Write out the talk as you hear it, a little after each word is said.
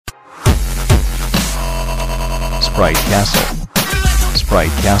Sprite Castle.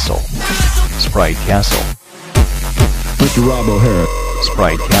 Sprite Castle. Sprite Castle. Mr. Rob O'Hara.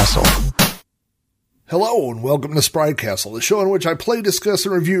 Sprite Castle. Hello and welcome to Sprite Castle, the show in which I play, discuss,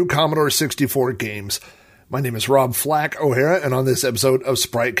 and review Commodore 64 games. My name is Rob Flack O'Hara, and on this episode of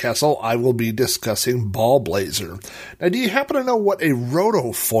Sprite Castle, I will be discussing Ball Blazer. Now, do you happen to know what a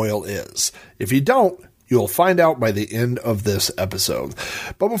rotofoil is? If you don't, you'll find out by the end of this episode.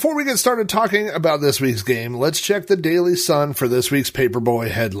 But before we get started talking about this week's game, let's check the Daily Sun for this week's Paperboy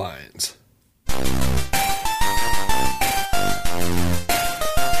headlines.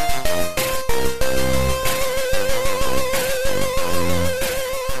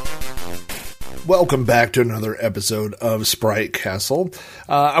 Welcome back to another episode of Sprite Castle.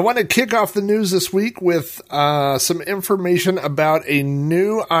 I want to kick off the news this week with some information about a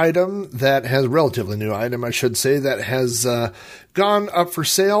new item that has, relatively new item, I should say, that has gone up for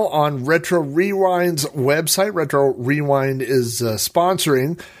sale on Retro Rewind's website. Retro Rewind is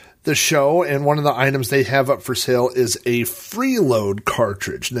sponsoring the show, and one of the items they have up for sale is a freeload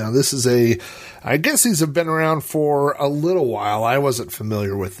cartridge. Now, this is I guess these have been around for a little while. I wasn't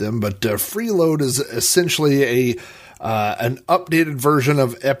familiar with them, but freeload is essentially an updated version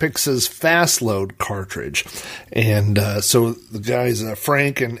of Epyx's Fastload cartridge. And so the guys,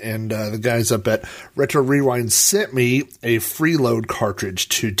 Frank and the guys up at Retro Rewind sent me a freeload cartridge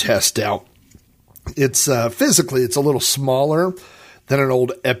to test out. It's physically, it's a little smaller than an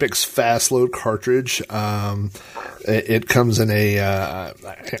old Epyx Fastload cartridge. It comes in I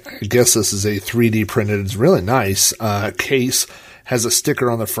guess this is a 3D printed, it's really nice case. Has a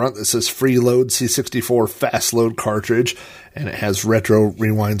sticker on the front that says Freeload C64 Fastload cartridge, and it has Retro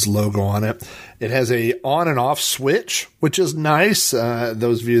Rewind's logo on it. It has a on and off switch, which is nice.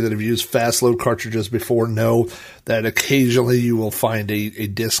 Those of you that have used Fastload cartridges before know that occasionally you will find a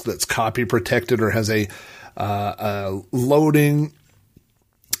disc that's copy protected or has a loading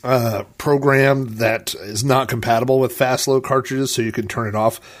program that is not compatible with Fastload cartridges, so you can turn it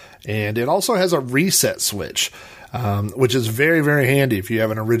off. And it also has a reset switch, which is very, very handy if you have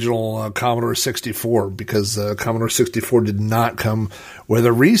an original Commodore 64, because Commodore 64 did not come with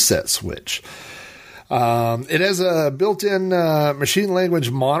a reset switch. It has a built-in machine language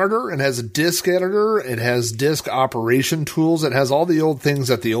monitor. It has a disk editor. It has disk operation tools. It has all the old things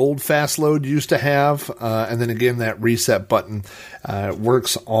that the old Fastload used to have. And then again, that reset button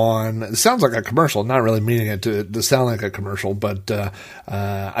works on, it sounds like a commercial, not really meaning it to sound like a commercial, but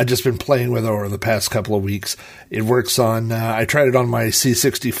I've just been playing with it over the past couple of weeks. It works on, I tried it on my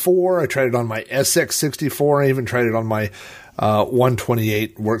C64. I tried it on my SX64. I even tried it on my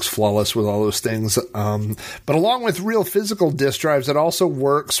 128, works flawless with all those things. But along with real physical disk drives, it also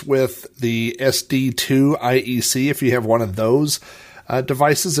works with the SD2 IEC. If you have one of those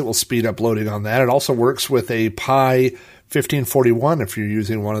devices, it will speed up loading on that. It also works with a Pi 1541 if you're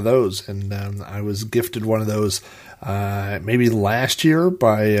using one of those. And I was gifted one of those maybe last year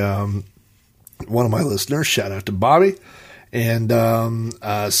by one of my listeners. Shout out to Bobby. And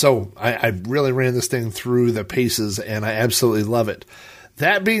so I really ran this thing through the paces, and I absolutely love it.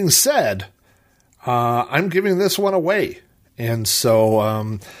 That being said, I'm giving this one away. And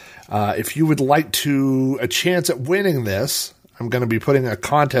so if you would like a chance at winning this, I'm going to be putting a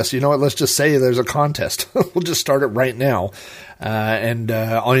contest. You know what? Let's just say there's a contest. We'll just start it right now. And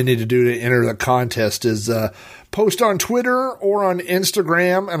all you need to do to enter the contest is post on Twitter or on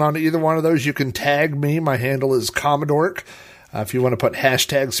Instagram, and on either one of those you can tag me. My handle is Commodork. If you want to put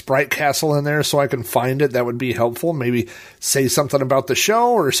hashtag Sprite Castle in there so I can find it, that would be helpful. Maybe say something about the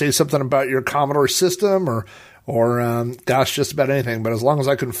show or say something about your Commodore system or gosh, just about anything. But as long as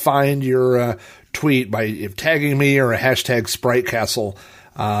I can find your tweet by tagging me or a hashtag Sprite Castle,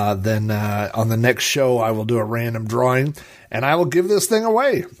 then on the next show I will do a random drawing and I will give this thing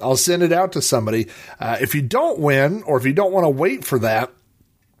away. I'll send it out to somebody. If you don't win, or if you don't want to wait for that,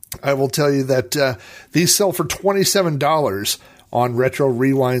 I will tell you that these sell for $27 on Retro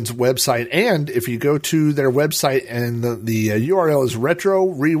Rewind's website. And if you go to their website, and the URL is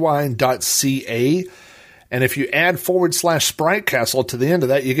retrorewind.ca, and if you add /Sprite Castle to the end of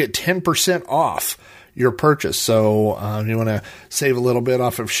that, you get 10% off your purchase. So if you want to save a little bit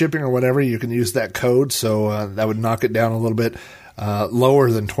off of shipping or whatever, you can use that code. So that would knock it down a little bit lower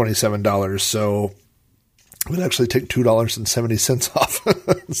than $27. So it would actually take $2.70 off.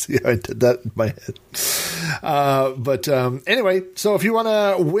 See how I did that in my head. But anyway, so if you want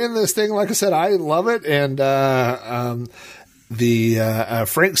to win this thing, like I said, I love it. And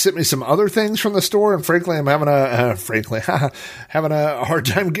Frank sent me some other things from the store, and frankly, I'm having a hard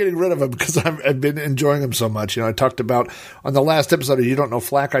time getting rid of them because I've been enjoying them so much. I talked about on the last episode of You Don't Know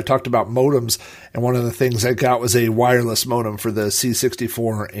Flack, I talked about modems, and one of the things I got was a wireless modem for the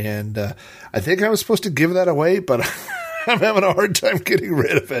C64, and I think I was supposed to give that away, but I'm having a hard time getting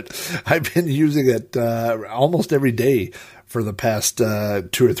rid of it. I've been using it almost every day for the past 2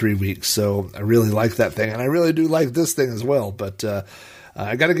 or 3 weeks. So I really like that thing. And I really do like this thing as well. But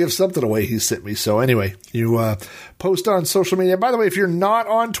I got to give something away he sent me. So anyway, you post on social media. By the way, if you're not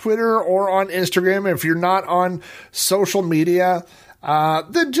on Twitter or on Instagram, if you're not on social media,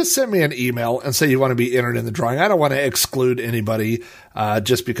 then just send me an email and say you want to be entered in the drawing. I don't want to exclude anybody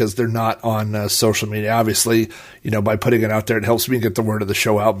just because they're not on social media. Obviously, by putting it out there, it helps me get the word of the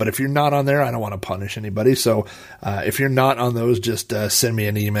show out. But if you're not on there, I don't want to punish anybody. So if you're not on those, just send me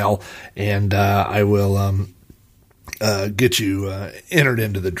an email and I will get you entered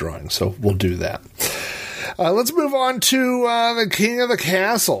into the drawing. So we'll do that. Let's move on to the King of the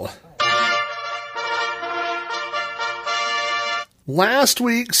Castle. Last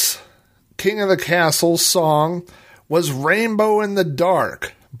week's King of the Castle song was Rainbow in the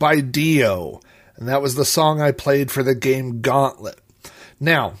Dark by Dio, and that was the song I played for the game Gauntlet.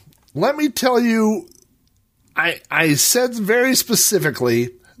 Now, let me tell you, I said very specifically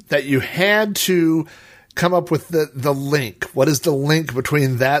that you had to come up with the link. What is the link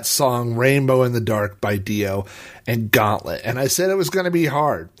between that song, Rainbow in the Dark by Dio, and Gauntlet? And I said it was going to be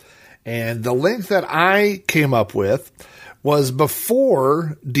hard. And the link that I came up with was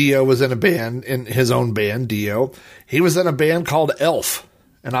before Dio was in a band, in his own band, Dio. He was in a band called Elf.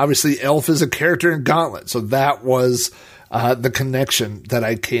 And obviously Elf is a character in Gauntlet. So that was the connection that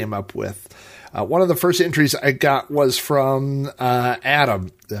I came up with. One of the first entries I got was from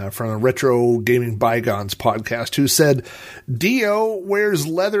Adam from the Retro Gaming Bygones podcast, who said, Dio wears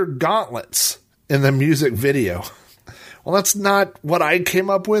leather gauntlets in the music video. Well, that's not what I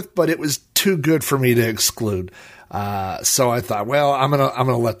came up with, but it was too good for me to exclude. So I thought, well, I'm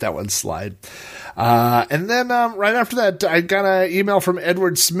gonna let that one slide. And then right after that, I got an email from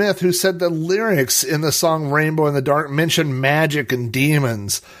Edward Smith, who said the lyrics in the song Rainbow in the Dark mention magic and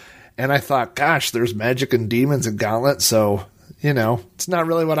demons. And I thought, gosh, there's magic and demons in Gauntlet. So, it's not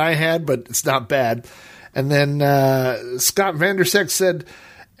really what I had, but it's not bad. And then Scott Vandersek said,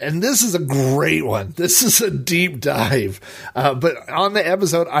 and this is a great one. This is a deep dive. But on the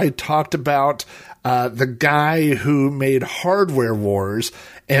episode, I talked about the guy who made Hardware Wars.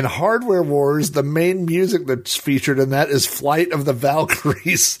 And Hardware Wars, the main music that's featured in that is Flight of the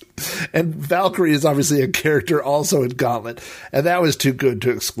Valkyries. And Valkyrie is obviously a character also in Gauntlet. And that was too good to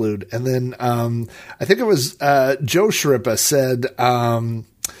exclude. And then I think it was Joe Shrippa said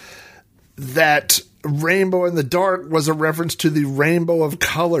that Rainbow in the Dark was a reference to the rainbow of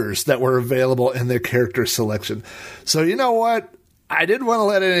colors that were available in their character selection. So you know what? I didn't want to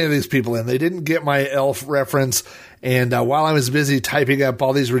let any of these people in. They didn't get my Elf reference. And while I was busy typing up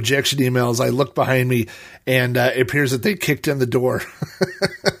all these rejection emails, I looked behind me and it appears that they kicked in the door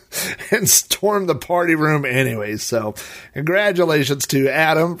and stormed the party room anyway. So congratulations to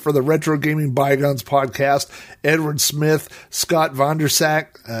Adam for the Retro Gaming Bygones podcast, Edward Smith, Scott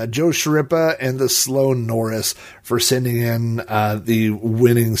Vondersack, Joe Shrippa, and the Sloan Norris for sending in the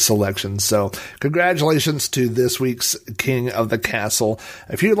winning selection. So congratulations to this week's King of the Castle.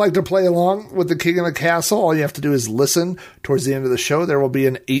 If you'd like to play along with the King of the Castle, all you have to do is listen towards the end of the show. There will be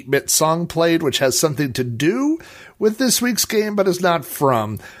an 8-bit song played, which has something to do with this week's game, but is not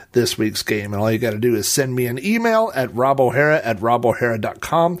from this week's game. And all you got to do is send me an email at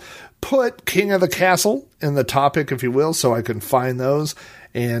robohara@robohara.com. Put King of the Castle in the topic, if you will, so I can find those.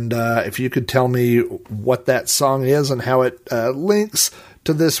 And if you could tell me what that song is and how it links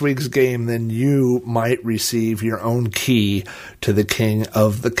to this week's game, then you might receive your own key to the King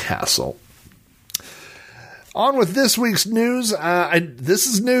of the Castle. On with this week's news. This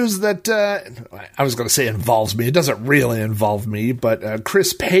is news that I was going to say involves me. It doesn't really involve me, but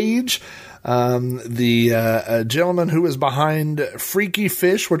Chris Page, the gentleman who was behind Freaky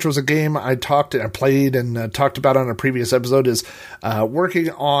Fish, which was a game I played and talked about on a previous episode, is working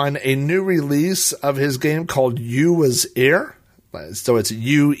on a new release of his game called You Was Air. So it's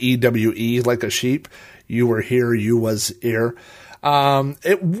U-E-W-E, like a sheep. You were here, you was air.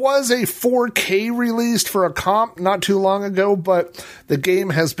 It was a 4K released for a comp not too long ago, but the game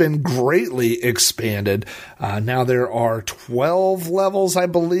has been greatly expanded. Now there are 12 levels, I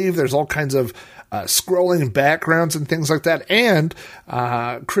believe. There's all kinds of scrolling backgrounds and things like that. And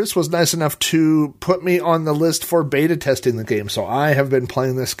Chris was nice enough to put me on the list for beta testing the game. So I have been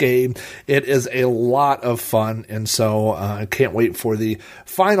playing this game. It is a lot of fun. And so I can't wait for the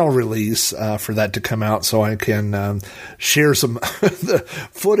final release for that to come out so I can share some the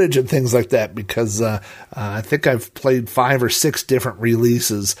footage and things like that, because I think I've played 5 or 6 different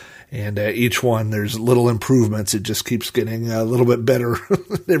releases, and each one there's little improvements. It just keeps getting a little bit better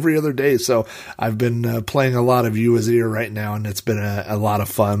every other day. So I've been playing a lot of You As Ear right now, and it's been a lot of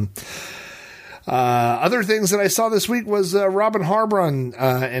fun. Other things that I saw this week was Robin Harbrun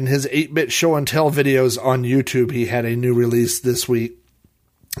and his 8-bit show and tell videos on YouTube. He had a new release this week,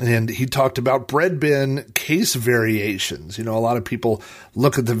 and he talked about bread bin case variations. You know, a lot of people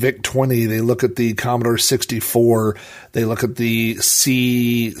look at the VIC-20, they look at the Commodore 64, they look at the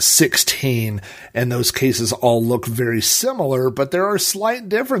C16, and those cases all look very similar, but there are slight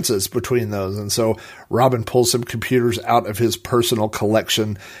differences between those. And so Robin pulls some computers out of his personal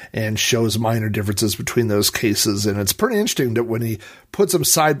collection and shows minor differences between those cases. And it's pretty interesting that when he puts them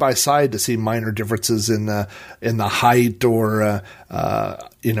side by side to see minor differences in the height or,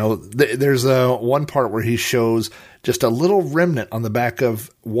 there's one part where he shows just a little remnant on the back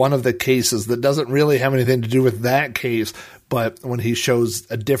of one of the cases that doesn't really have anything to do with that case. But when he shows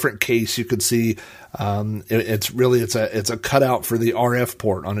a different case, you could see it's a cutout for the RF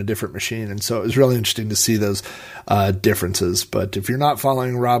port on a different machine. And so it was really interesting to see those differences. But if you're not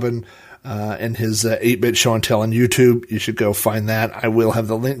following Robin and his 8-bit show and tell on YouTube, you should go find that. I will have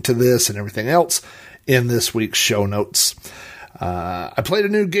the link to this and everything else in this week's show notes. I played a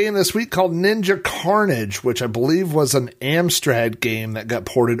new game this week called Ninja Carnage, which I believe was an Amstrad game that got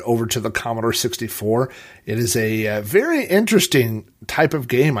ported over to the Commodore 64. It is a very interesting type of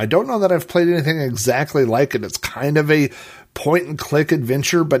game. I don't know that I've played anything exactly like it. It's kind of a point-and-click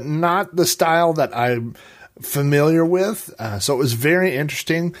adventure, but not the style that I'm familiar with. So it was very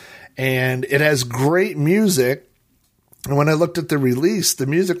interesting, and it has great music. And when I looked at the release, the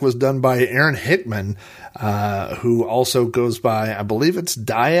music was done by Aaron Hickman, who also goes by, I believe it's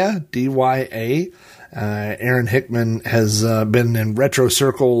Daya, D-Y-A. Aaron Hickman has been in retro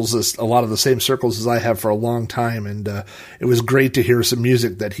circles, a lot of the same circles as I have for a long time, and it was great to hear some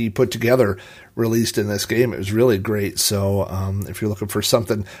music that he put together released in this game. It was really great. So if you're looking for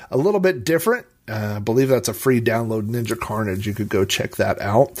something a little bit different, I believe that's a free download, Ninja Carnage. You could go check that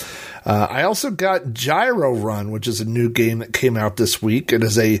out. I also got Gyro Run, which is a new game that came out this week. It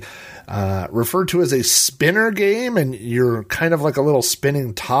is referred to as a spinner game, and you're kind of like a little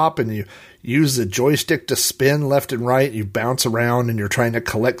spinning top, and you use the joystick to spin left and right. You bounce around, and you're trying to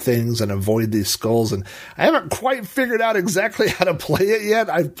collect things and avoid these skulls. And I haven't quite figured out exactly how to play it yet.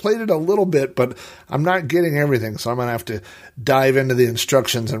 I've played it a little bit, but I'm not getting everything, so I'm going to have to dive into the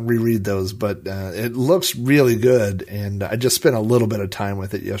instructions and reread those. But it looks really good, and I just spent a little bit of time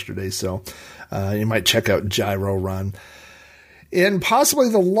with it yesterday, so you might check out Gyro Run. In possibly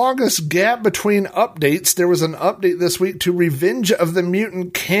the longest gap between updates, there was an update this week to Revenge of the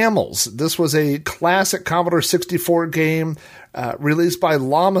Mutant Camels. This was a classic Commodore 64 game released by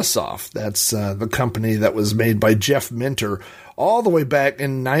Llamasoft. That's the company that was made by Jeff Minter all the way back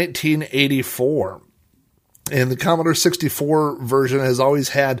in 1984. And the Commodore 64 version has always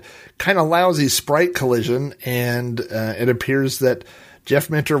had kind of lousy sprite collision, and it appears that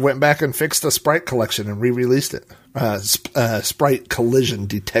Jeff Minter went back and fixed the sprite collection and re-released it. Sprite collision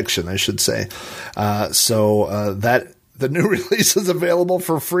detection, I should say. So the new release is available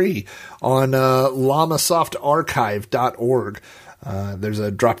for free on LlamasoftArchive.org. There's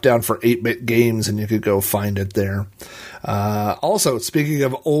a drop down for 8-bit games, and you could go find it there. Also, speaking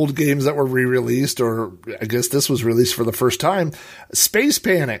of old games that were re-released, or I guess this was released for the first time, Space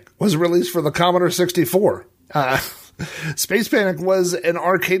Panic was released for the Commodore 64. Space Panic was an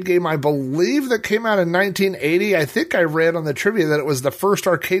arcade game, I believe, that came out in 1980. I think I read on the trivia that it was the first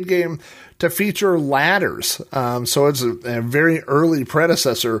arcade game to feature ladders. So it's a very early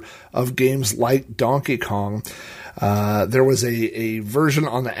predecessor of games like Donkey Kong. There was a version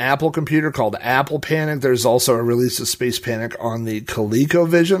on the Apple computer called Apple Panic. There's also a release of Space Panic on the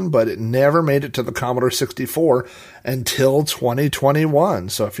ColecoVision, but it never made it to the Commodore 64 until 2021.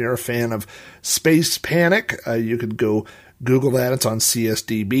 So if you're a fan of Space Panic, you could go Google that. It's on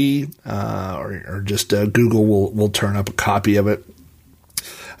CSDB, or just Google will turn up a copy of it.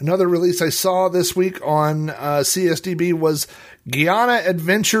 Another release I saw this week on CSDB was Giana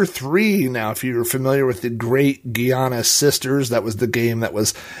Adventure 3. Now, if you're familiar with the great Giana Sisters, that was the game that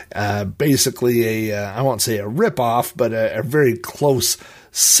was basically I won't say a ripoff, but a very close,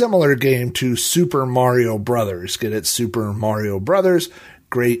 similar game to Super Mario Brothers. Get it? Super Mario Brothers.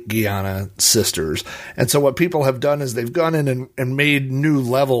 great Guyana sisters. And so what people have done is they've gone in and made new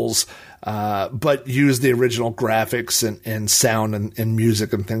levels, but used the original graphics and sound and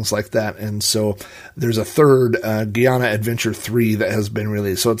music and things like that. And so there's a third Guyana Adventure 3 that has been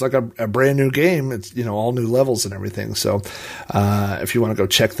released. So it's like a brand new game. It's, all new levels and everything. So if you want to go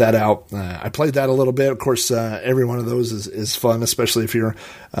check that out, I played that a little bit. Of course, every one of those is fun, especially if you're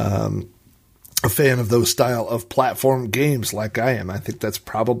a fan of those style of platform games like I am. I think that's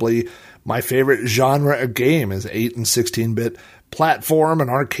probably my favorite genre of game is 8 and 16-bit platform and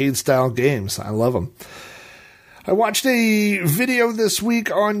arcade style games. I love them. I watched a video this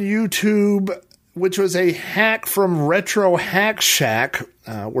week on YouTube, which was a hack from Retro Hack Shack,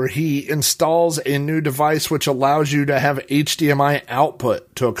 where he installs a new device which allows you to have HDMI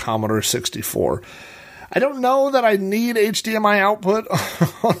output to a Commodore 64. I don't know that I need HDMI output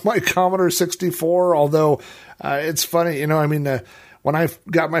on my Commodore 64, although it's funny, when I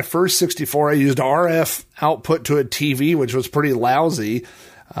got my first 64, I used RF output to a TV, which was pretty lousy.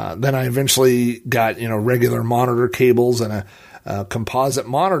 Then I eventually got, regular monitor cables and a composite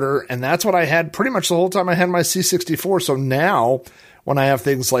monitor, and that's what I had pretty much the whole time I had my C64. So now, when I have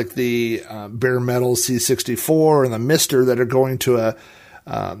things like the bare metal C64 and the Mister that are going to a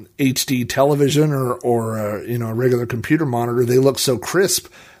HD television or a regular computer monitor, they look so crisp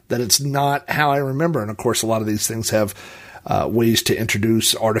that it's not how I remember. And of course, a lot of these things have ways to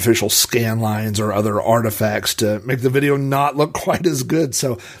introduce artificial scan lines or other artifacts to make the video not look quite as good.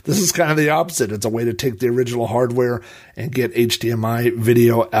 So this is kind of the opposite. It's a way to take the original hardware and get HDMI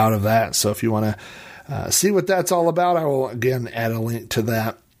video out of that. So if you want to see what that's all about, I will again add a link to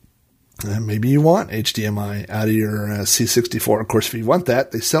that. Maybe you want HDMI out of your C64. Of course, if you want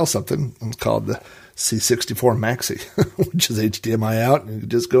that, they sell something. It's called the C64 Maxi, which is HDMI out, and you can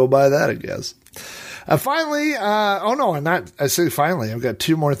just go buy that, I guess. Finally, I say finally, I've got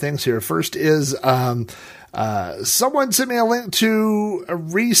two more things here. First is someone sent me a link to a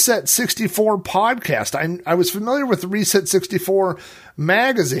Reset 64 podcast. I was familiar with the Reset 64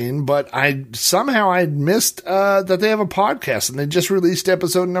 magazine, but I missed that they have a podcast, and they just released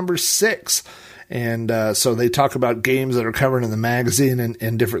episode number 6. And so they talk about games that are covered in the magazine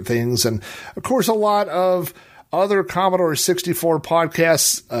and different things. And of course, a lot of other Commodore 64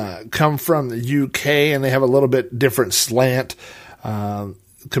 podcasts come from the UK, and they have a little bit different slant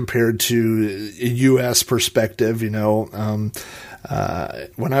compared to a US perspective. When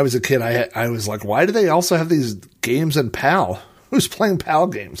I was a kid, I was like, why do they also have these games in PAL? Who's playing PAL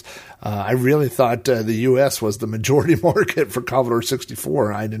games? I really thought the U.S. was the majority market for Commodore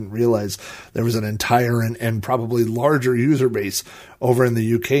 64. I didn't realize there was an entire and probably larger user base over in the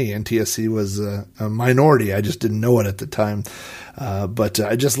U.K. NTSC was a minority. I just didn't know it at the time. But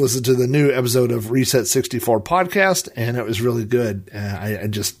I just listened to the new episode of Reset 64 podcast, and it was really good. I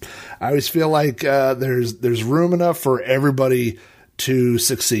always feel like there's room enough for everybody to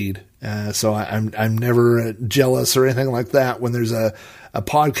succeed. So I'm never jealous or anything like that when there's a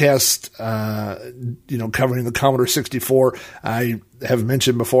podcast, covering the Commodore 64. I have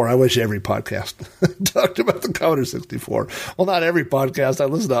mentioned before, I wish every podcast talked about the Commodore 64. Well, not every podcast. I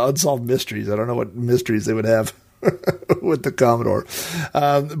listen to Unsolved Mysteries. I don't know what mysteries they would have with the Commodore.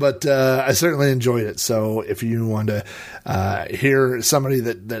 But I certainly enjoyed it. So if you want to hear somebody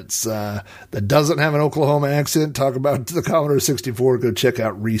that doesn't have an Oklahoma accent talk about the Commodore 64, go check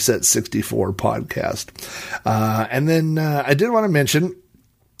out Reset 64 podcast. And then I did want to mention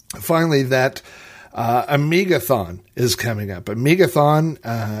finally that Amigathon is coming up.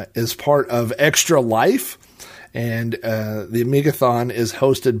 Amigathon is part of Extra Life, and the Amigathon is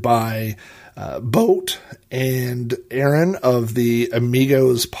hosted by Boat and Aaron of the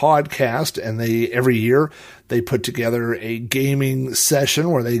Amigos podcast, and every year they put together a gaming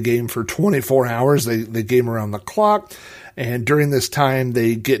session where they game for 24 hours. They game around the clock, and during this time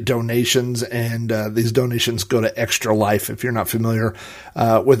they get donations, and these donations go to Extra Life. If you're not familiar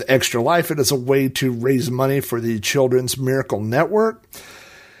with Extra Life, it is a way to raise money for the Children's Miracle Network.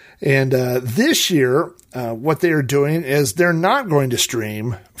 And this year, what they are doing is they're not going to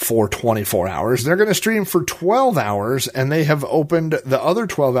stream for 24 hours. They're going to stream for 12 hours, and they have opened the other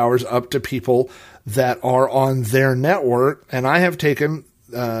 12 hours up to people that are on their network, and I have taken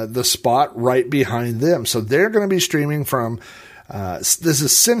the spot right behind them. So they're going to be streaming from, this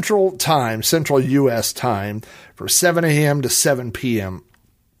is Central U.S. time, from 7 a.m. to 7 p.m.,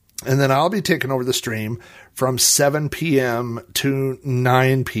 and then I'll be taking over the stream from 7 p.m. to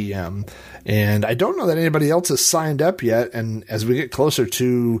 9 p.m. And I don't know that anybody else has signed up yet. And as we get closer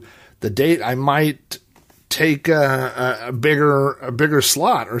to the date, I might take a bigger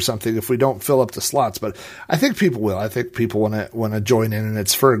slot or something if we don't fill up the slots. But I think people will. I think people want to join in, and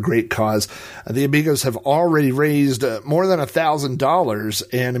it's for a great cause. The Amigos have already raised more than $1,000,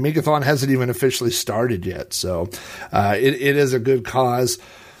 and Amigathon hasn't even officially started yet. So it is a good cause.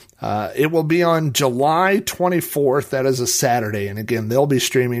 It will be on July 24th. That is a Saturday. And again, they'll be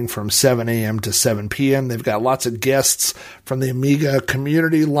streaming from 7 a.m. to 7 p.m. They've got lots of guests from the Amiga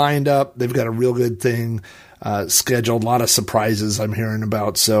community lined up. They've got a real good thing scheduled. A lot of surprises I'm hearing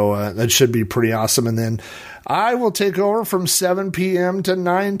about. So that should be pretty awesome. And then I will take over from 7 p.m. to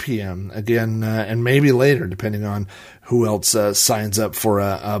 9 p.m. again, and maybe later, depending on who else signs up for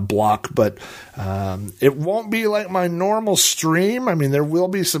a block. But it won't be like my normal stream. I mean, there will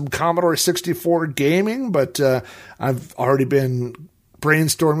be some Commodore 64 gaming, but I've already been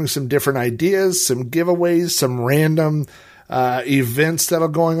brainstorming some different ideas, some giveaways, some random events that are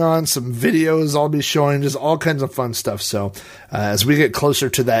going on, some videos I'll be showing, just all kinds of fun stuff. So as we get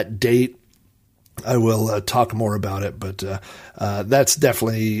closer to that date, I will talk more about it, but that's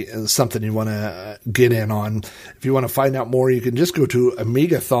definitely something you want to get in on. If you want to find out more, you can just go to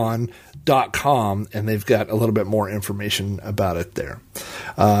Amigathon.com, and they've got a little bit more information about it there.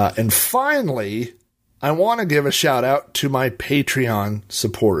 And finally, I want to give a shout out to my Patreon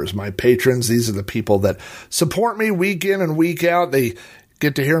supporters, my patrons. These are the people that support me week in and week out. They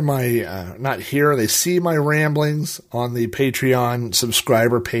get to hear my, they see my ramblings on the Patreon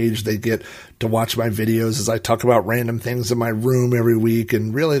subscriber page. They get to watch my videos as I talk about random things in my room every week.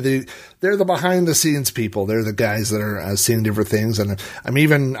 And really, they're the behind the scenes people. They're the guys that are seeing different things. And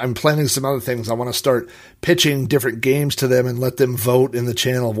I'm planning some other things. I want to start pitching different games to them and let them vote in the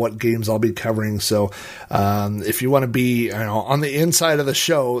channel of what games I'll be covering. So, if you want to be, on the inside of the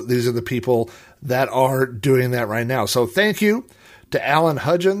show, these are the people that are doing that right now. So thank you to Alan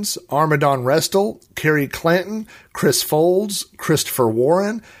Hudgens, Armadon Restel, Kerry Clanton, Chris Folds, Christopher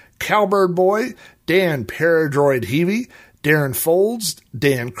Warren, Cowbird Boy, Dan Paradroid Heavey, Darren Folds,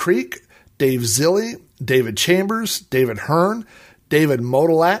 Dan Creek, Dave Zilli, David Chambers, David Hearn, David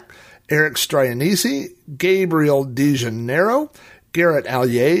Modelac, Eric Stryanisi, Gabriel DeJaneiro, Garrett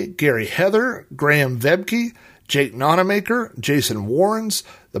Allier, Gary Heather, Graham Vebke, Jake Nonamaker, Jason Warrens,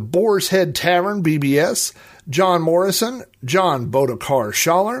 the Boar's Head Tavern BBS, John Morrison, John Bodekar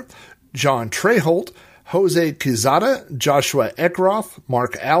Schaller, John Treholt, Jose Quezada, Joshua Eckroth,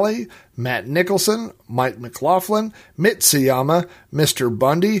 Mark Alley, Matt Nicholson, Mike McLaughlin, Mitsuyama, Mr.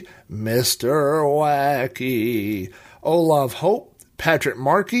 Bundy, Mr. Wacky, Olav Hope, Patrick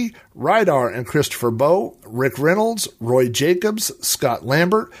Markey, Rydar and Christopher Bow, Rick Reynolds, Roy Jacobs, Scott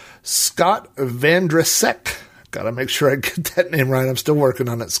Lambert, Scott Vandrisek. Gotta make sure I get that name right. I'm still working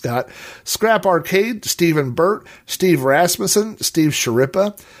on it, Scott. Scrap Arcade, Stephen Burt, Steve Rasmussen, Steve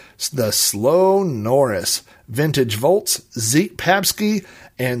Sharippa, The Slow Norris, Vintage Volts, Zeke Papsky,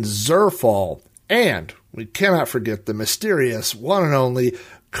 and Zerfall. And we cannot forget the mysterious one and only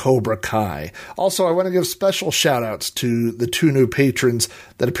Cobra Kai. Also, I want to give special shout-outs to the two new patrons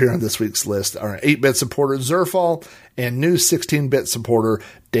that appear on this week's list, our 8-bit supporter Zerfall and new 16-bit supporter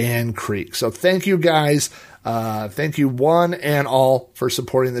Dan Creek. So thank you guys. Thank you one and all for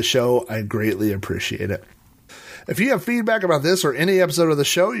supporting the show. I greatly appreciate it. If you have feedback about this or any episode of the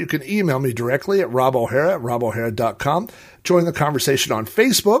show, you can email me directly at robohara@robohara.com. Join the conversation on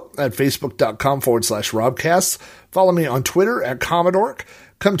Facebook at facebook.com/Robcasts. Follow me on Twitter at Commodork.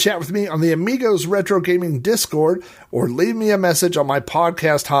 Come chat with me on the Amigos Retro Gaming Discord, or leave me a message on my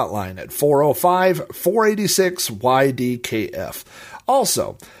podcast hotline at 405-486-YDKF.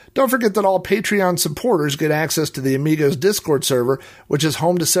 Also, don't forget that all Patreon supporters get access to the Amigos Discord server, which is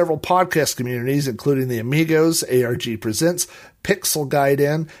home to several podcast communities, including the Amigos, ARG Presents, Pixel Guide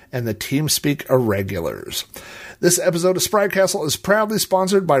In, and the TeamSpeak Irregulars. This episode of Sprite Castle is proudly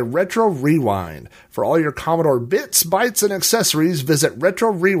sponsored by Retro Rewind. For all your Commodore bits, bytes, and accessories, visit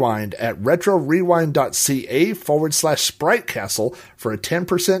Retro Rewind at retrorewind.ca/Sprite Castle for a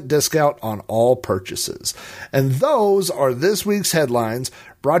 10% discount on all purchases. And those are this week's headlines,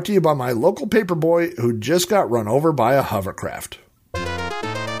 brought to you by my local paperboy who just got run over by a hovercraft.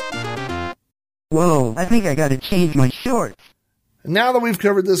 Whoa, I think I gotta change my shorts. Now that we've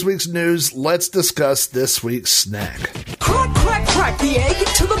covered this week's news, let's discuss this week's snack. Crack, crack, crack the egg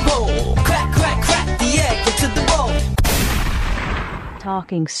into the bowl. Crack, crack, crack the egg into the bowl.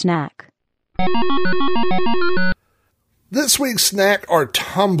 Talking snack. This week's snack are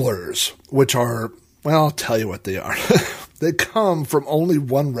tumblers, which are, well, I'll tell you what they are. They come from only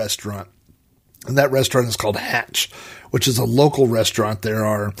one restaurant And that restaurant is called Hatch, which is a local restaurant. There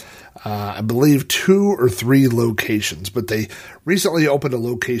are, I believe, 2 or 3 locations, but they recently opened a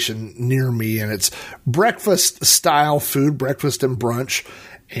location near me, and it's breakfast-style food, breakfast and brunch.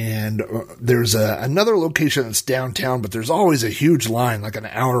 And there's another location that's downtown, but there's always a huge line, like an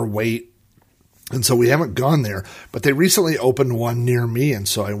hour wait. And so we haven't gone there, but they recently opened one near me, and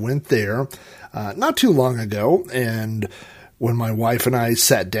so I went there not too long ago, and when my wife and I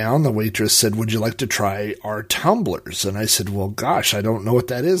sat down, the waitress said, "Would you like to try our tumblers?" And I said, "Well, gosh, I don't know what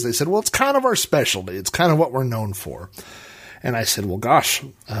that is." They said, "Well, it's kind of our specialty. It's kind of what we're known for." And I said, "Well, gosh,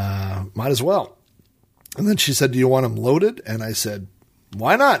 might as well." And then she said, "Do you want them loaded?" And I said,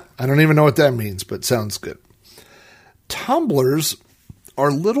 "Why not? I don't even know what that means, but sounds good." Tumblers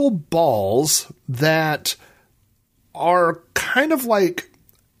are little balls that are kind of like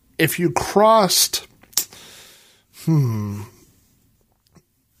if you crossed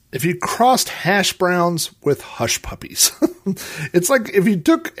hash browns with hush puppies. It's like if you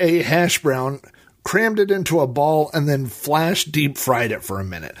took a hash brown, crammed it into a ball, and then flash deep fried it for a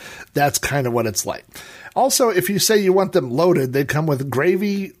minute. That's kind of what it's like. Also, if you say you want them loaded, they come with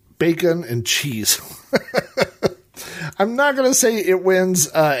gravy, bacon, and cheese. I'm not going to say it wins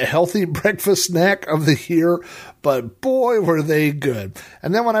a healthy breakfast snack of the year, but boy, were they good.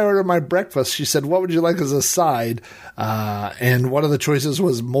 And then when I ordered my breakfast, she said, "What would you like as a side?" And one of the choices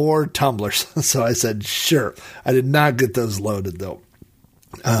was more tumblers. So I said, sure. I did not get those loaded, though.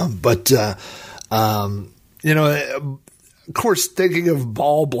 Of course, thinking of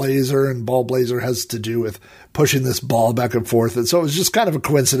Ball Blazer, and Ball Blazer has to do with pushing this ball back and forth. And so it was just kind of a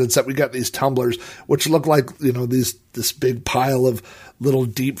coincidence that we got these tumblers, which look like, this big pile of little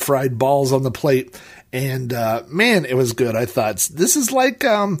deep fried balls on the plate. And, man, it was good. I thought this is like,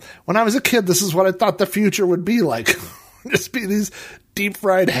 when I was a kid, this is what I thought the future would be like. Just be these deep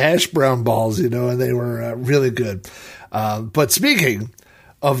fried hash brown balls, and they were really good. But speaking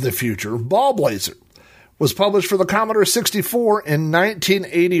of the future, Ball Blazer was published for the Commodore 64 in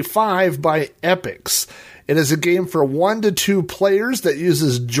 1985 by Epyx. It is a game for 1 to 2 players that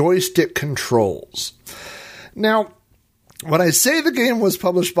uses joystick controls. Now, when I say the game was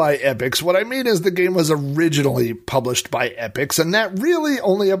published by Epyx, what I mean is the game was originally published by Epyx, and that really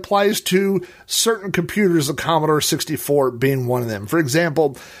only applies to certain computers, the Commodore 64 being one of them. For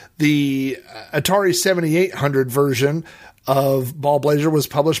example, the Atari 7800 version of Ball Blazer was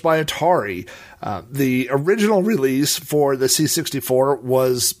published by Atari. The original release for the C64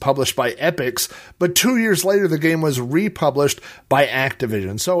 was published by Epyx, but 2 years later the game was republished by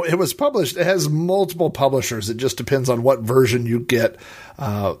Activision. So it was published, it has multiple publishers. It just depends on what version you get,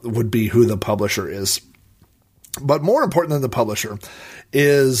 would be who the publisher is. But more important than the publisher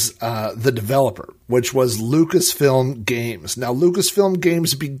is the developer, which was Lucasfilm Games. Now, Lucasfilm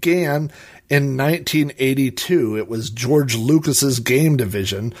Games began in 1982. It was George Lucas's game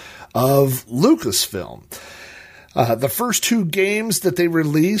division of Lucasfilm. The first 2 games that they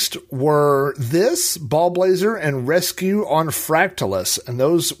released were this, Ball Blazer, and Rescue on Fractalus. And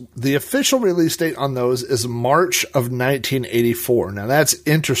the official release date on those is March of 1984. Now that's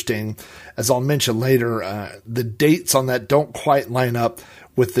interesting. As I'll mention later, the dates on that don't quite line up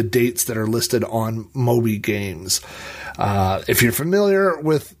with the dates that are listed on Moby Games. If you're familiar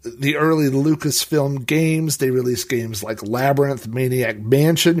with the early Lucasfilm games, they released games like Labyrinth, Maniac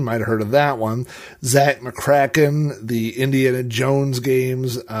Mansion, you might have heard of that one, Zack McCracken, the Indiana Jones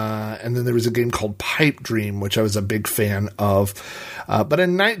games, and then there was a game called Pipe Dream, which I was a big fan of. But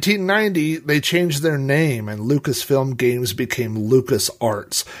in 1990, they changed their name, and Lucasfilm Games became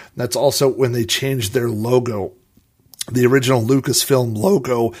LucasArts. That's also when they changed their logo. The original Lucasfilm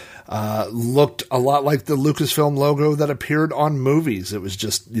logo looked a lot like the Lucasfilm logo that appeared on movies. It was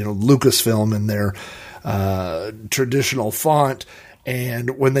just, Lucasfilm in their traditional font.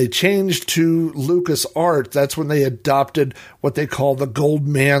 And when they changed to LucasArts, that's when they adopted what they call the Gold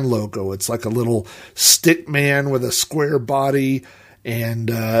Man logo. It's like a little stick man with a square body. And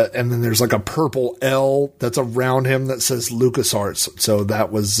then there's like a purple L that's around him that says LucasArts. So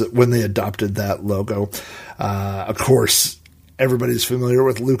that was when they adopted that logo. Of course, everybody's familiar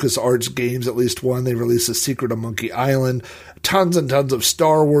with LucasArts games, at least one. They released The Secret of Monkey Island, tons and tons of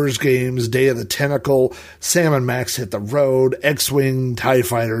Star Wars games, Day of the Tentacle, Sam and Max Hit the Road, X-Wing, TIE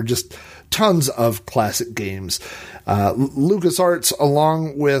Fighter, just tons of classic games. LucasArts,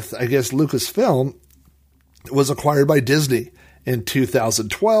 along with, I guess, Lucasfilm, was acquired by Disney in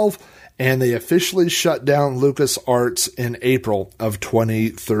 2012, and they officially shut down LucasArts in April of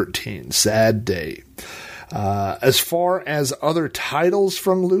 2013. Sad day. As far as other titles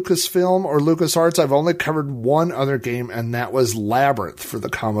from Lucasfilm or LucasArts, I've only covered one other game, and that was Labyrinth for the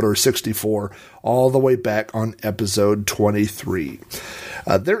Commodore 64, all the way back on episode 23.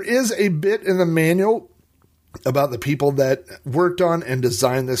 There is a bit in the manual about the people that worked on and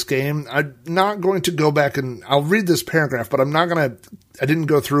designed this game. I'm not going to go back and I'll read this paragraph, but I didn't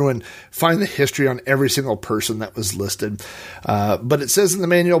go through and find the history on every single person that was listed. But it says in the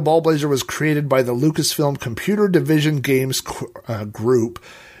manual, Ballblazer was created by the Lucasfilm Computer Division Games Group.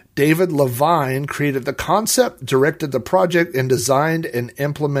 David Levine created the concept, directed the project, and designed and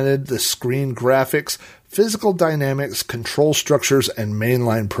implemented the screen graphics, physical dynamics, control structures, and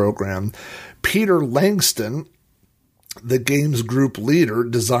mainline program. Peter Langston, the game's group leader,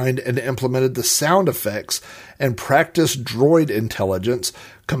 designed and implemented the sound effects and practiced droid intelligence,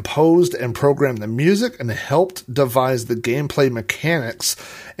 composed and programmed the music, and helped devise the gameplay mechanics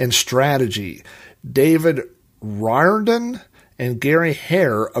and strategy. David Riordan and Gary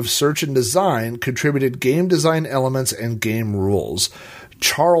Hare of Search and Design contributed game design elements and game rules.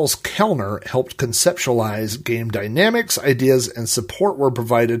 Charles Kellner helped conceptualize game dynamics, ideas, and support were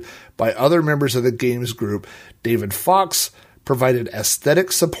provided by other members of the games group. David Fox provided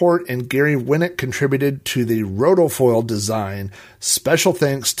aesthetic support, and Gary Winnick contributed to the rotofoil design. Special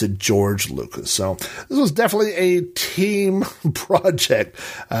thanks to George Lucas. So this was definitely a team project.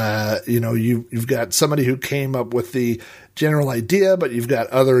 You've got somebody who came up with the general idea, but you've got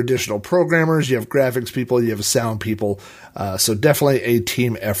other additional programmers, you have graphics people, you have sound people. So definitely a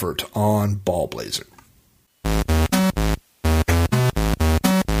team effort on Ballblazer.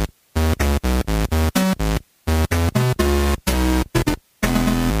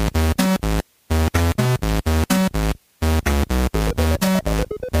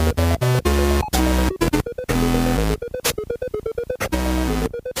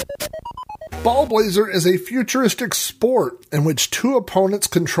 Ballblazer is a futuristic sport in which two opponents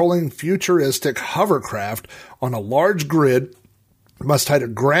controlling futuristic hovercraft on a large grid must either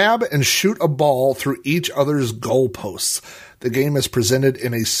grab and shoot a ball through each other's goalposts. The game is presented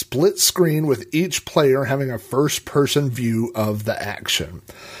in a split screen with each player having a first-person view of the action.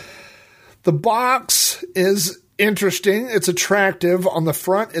 The box is interesting. It's attractive. On the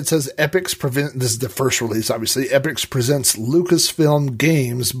front, it says this is the first release, obviously. Epix presents Lucasfilm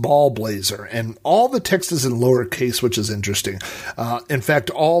Games Ballblazer, and all the text is in lowercase, which is interesting. In fact,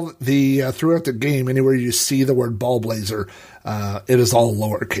 all the throughout the game, anywhere you see the word Ballblazer, it is all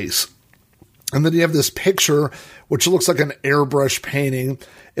lowercase. And then you have this picture, which looks like an airbrush painting.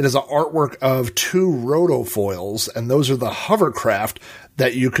 It is an artwork of two rotofoils, and those are the hovercraft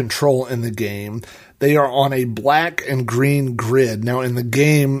that you control in the game. They are on a black and green grid. Now, in the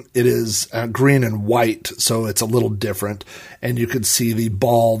game, it is green and white, so it's a little different. And you can see the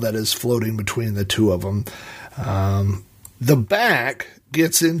ball that is floating between the two of them. The back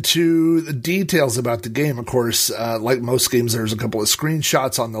gets into the details about the game. Of course, like most games, there's a couple of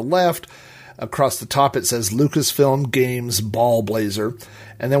screenshots on the left. Across the top, it says Lucasfilm Games Ballblazer.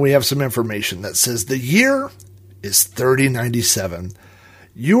 And then we have some information that says the year is 3097.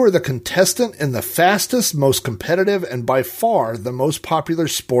 You are the contestant in the fastest, most competitive, and by far the most popular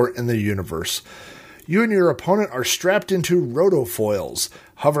sport in the universe. You and your opponent are strapped into rotofoils,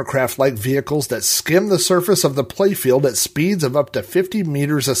 hovercraft-like vehicles that skim the surface of the playfield at speeds of up to 50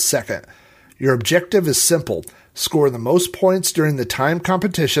 meters a second. Your objective is simple: score the most points during the time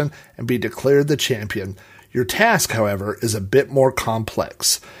competition and be declared the champion. Your task, however, is a bit more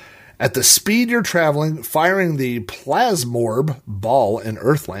complex. At the speed you're traveling, firing the plasmorb, ball in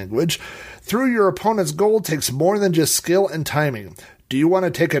Earth language, through your opponent's goal takes more than just skill and timing. Do you want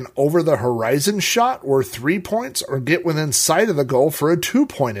to take an over-the-horizon shot worth 3 points, or get within sight of the goal for a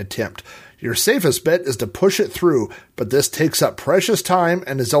 2-point attempt? Your safest bet is to push it through, but this takes up precious time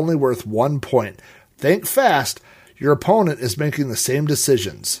and is only worth 1 point. Think fast. Your opponent is making the same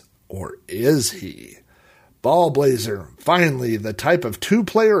decisions. Or is he? Ballblazer, finally, the type of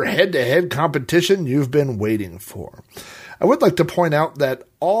two-player head-to-head competition you've been waiting for. I would like to point out that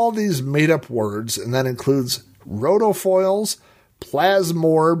all these made-up words, and that includes rotofoils,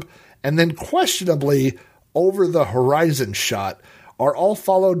 plasmorb, and then questionably over-the-horizon shot, are all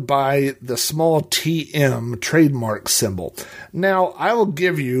followed by the small TM trademark symbol. Now, I will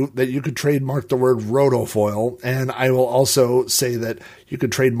give you that you could trademark the word rotofoil, and I will also say that you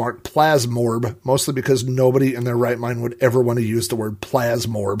could trademark plasmorb, mostly because nobody in their right mind would ever want to use the word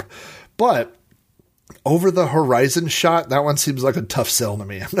plasmorb. But over the horizon shot, that one seems like a tough sell to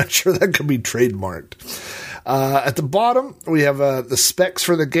me. I'm not sure that could be trademarked. At the bottom, we have the specs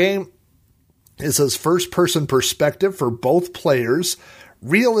for the game. It says first-person perspective for both players,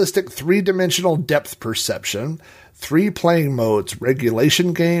 realistic three-dimensional depth perception, 3 playing modes,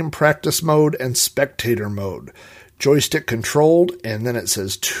 regulation game, practice mode, and spectator mode. Joystick controlled, and then it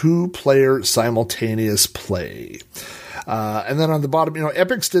says 2-player simultaneous play. And then on the bottom,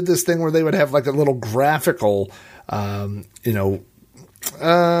 Epix did this thing where they would have like a little graphical, not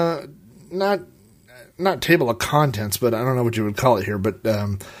table of contents, but I don't know what you would call it here, but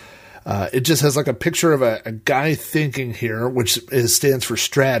it just has like a picture of a guy thinking here, which stands for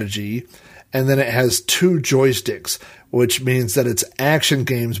strategy, and then it has 2 joysticks, which means that it's action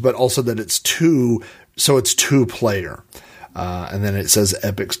games, but also that it's 2, so it's 2-player. And then it says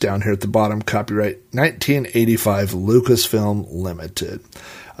Epix down here at the bottom, copyright 1985 Lucasfilm Limited.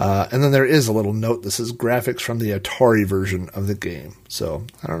 And then there is a little note that says graphics from the Atari version of the game. So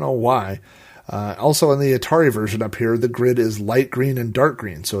I don't know why. Also in the Atari version up here, the grid is light green and dark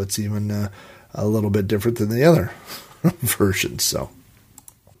green. So it's even a little bit different than the other versions. So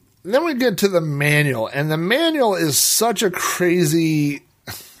then we get to the manual, and the manual is such a crazy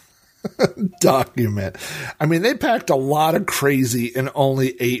document. I mean, they packed a lot of crazy in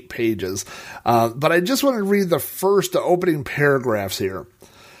only 8 pages. But I just want to read the opening paragraphs here.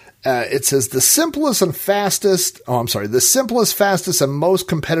 It says the simplest, fastest, and most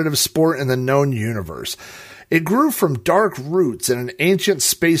competitive sport in the known universe. It grew from dark roots in an ancient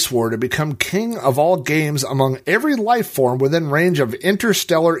space war to become king of all games among every life form within range of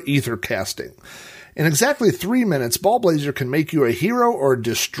interstellar ether casting. In exactly 3 minutes, Ballblazer can make you a hero or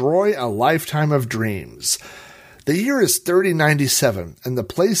destroy a lifetime of dreams. The year is 3097, and the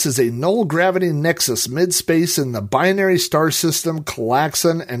place is a null-gravity nexus mid-space in the binary star system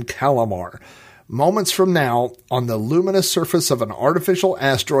Calaxan and Calamar. Moments from now, on the luminous surface of an artificial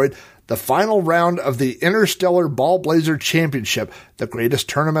asteroid, the final round of the Interstellar Ballblazer Championship, the greatest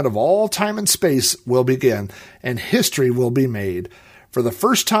tournament of all time and space, will begin, and history will be made. For the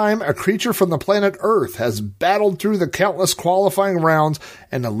first time, a creature from the planet Earth has battled through the countless qualifying rounds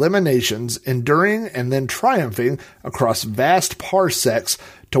and eliminations, enduring and then triumphing across vast parsecs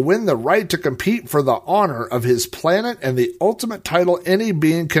to win the right to compete for the honor of his planet and the ultimate title any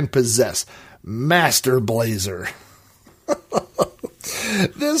being can possess, Master Blazer.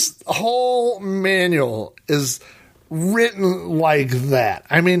 This whole manual is written like that.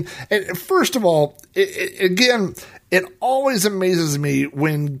 I mean, first of all, it always amazes me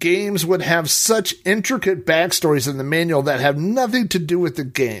when games would have such intricate backstories in the manual that have nothing to do with the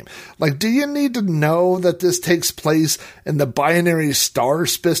game. Like, do you need to know that this takes place in the binary star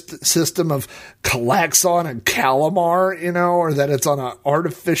system of Calaxan and Calamar, or that it's on an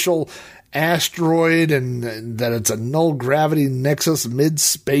artificial asteroid and that it's a null gravity nexus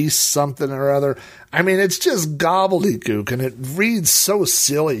mid-space something or other? I mean, it's just gobbledygook, and it reads so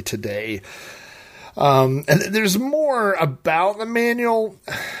silly today. And there's more about the manual.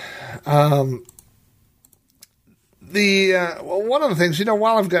 One of the things,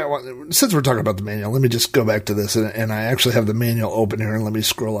 while I've got, since we're talking about the manual, let me just go back to this, and I actually have the manual open here, and let me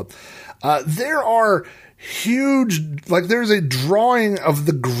scroll up. There are huge, there's a drawing of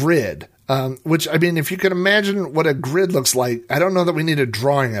the grid, which, I mean, if you can imagine what a grid looks like, I don't know that we need a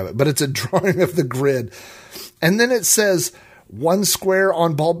drawing of it, but it's a drawing of the grid. And then it says 1 square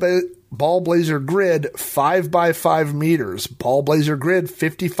on Ballblazer grid 5 by 5 meters. Ballblazer grid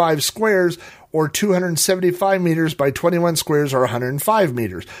 55 squares or 275 meters by 21 squares or 105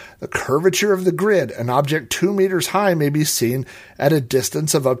 meters. The curvature of the grid, an object 2 meters high, may be seen at a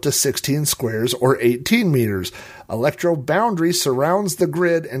distance of up to 16 squares or 18 meters. Electro boundary surrounds the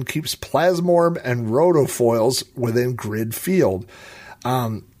grid and keeps plasmorb and rotofoils within grid field.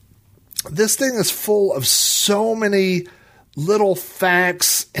 This thing is full of so many little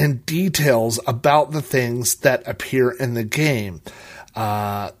facts and details about the things that appear in the game.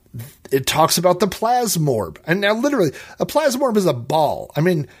 It talks about the plasmorb. And now literally, a plasmorb is a ball. I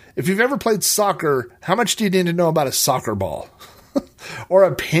mean, if you've ever played soccer, how much do you need to know about a soccer ball? Or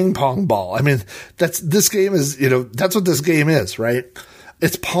a ping pong ball? I mean, that's what this game is, right?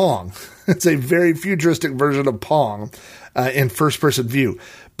 It's Pong. It's a very futuristic version of Pong in first-person view.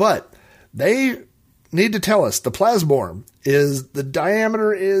 But they need to tell us the plasmorb is, the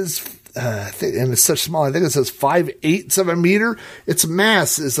diameter is, and it's such small, I think it says 5/8 of a meter. Its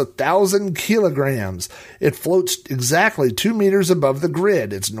mass is 1,000 kilograms. It floats exactly 2 meters above the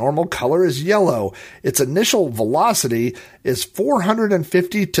grid. Its normal color is yellow. Its initial velocity is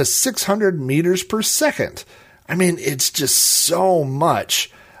 450 to 600 meters per second. I mean, it's just so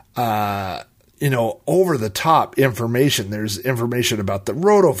much, over the top information. There's information about the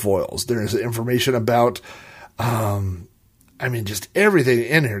rotofoils. There's information about, just everything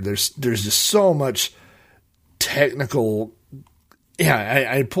in here. There's just so much technical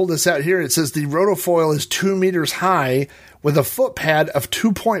I pulled this out here. It says the rotofoil is 2 meters high with a foot pad of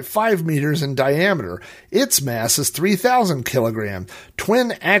 2.5 meters in diameter. Its mass is 3,000 kilograms.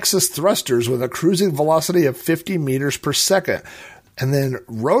 Twin axis thrusters with a cruising velocity of 50 meters per second. And then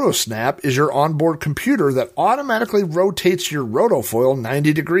RotoSnap is your onboard computer that automatically rotates your rotofoil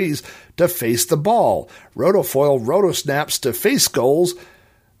 90 degrees to face the ball. Rotofoil rotosnaps to face goals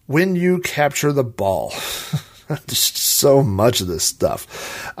when you capture the ball. Just so much of this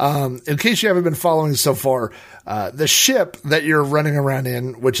stuff. In case you haven't been following so far, the ship that you're running around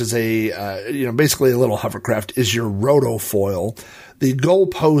in, which is basically a little hovercraft, is your rotofoil. The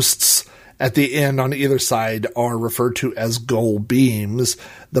goalposts at the end on either side are referred to as goal beams.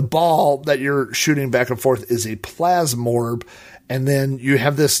 The ball that you're shooting back and forth is a plasmorb. And then you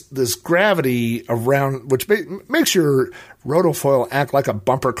have this gravity around, which makes your rotofoil act like a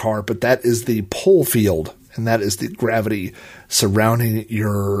bumper car, but that is the pull field, and that is the gravity surrounding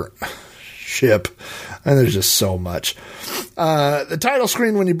your ship. And there's just so much. The title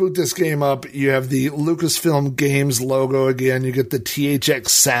screen, when you boot this game up, you have the Lucasfilm Games logo again. You get the THX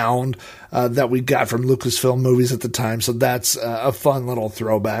sound that we got from Lucasfilm movies at the time, so that's a fun little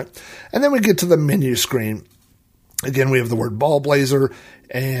throwback. And then we get to the menu screen. Again, we have the word Ball Blazer,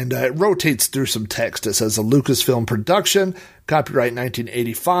 and it rotates through some text. It says a Lucasfilm production, copyright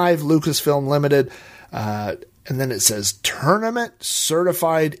 1985, Lucasfilm Limited, and then it says Tournament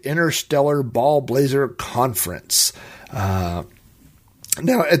Certified Interstellar Ball Blazer Conference. Now,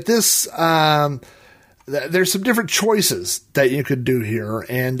 at this, there's some different choices that you could do here,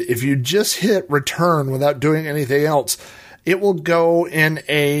 and if you just hit return without doing anything else, it will go in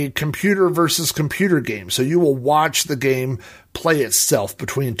a computer versus computer game. So you will watch the game play itself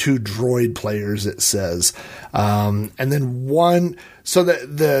between two droid players, it says. And then so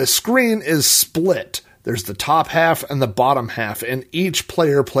the screen is split. There's the top half and the bottom half, and each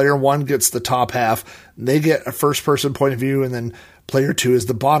player one gets the top half. They get a first person point of view, and then player two is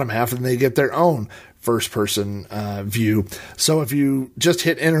the bottom half, and they get their own first person view. So if you just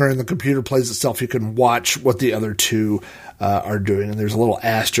hit enter and the computer plays itself, you can watch what the other two are doing. And there's a little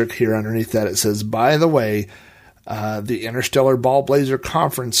asterisk here underneath that. It says, by the way, the Interstellar Ball Blazer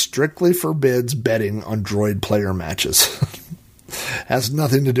Conference strictly forbids betting on droid player matches. Has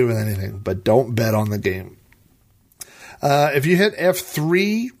nothing to do with anything, but don't bet on the game. If you hit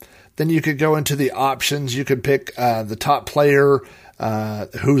F3, then you could go into the options. You could pick the top player,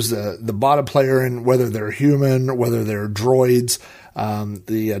 who's the bottom player, and whether they're human, whether they're droids.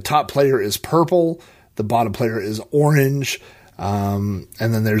 The top player is purple. The bottom player is orange. And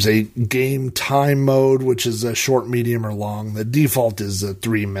then there's a game time mode, which is a short, medium, or long. The default is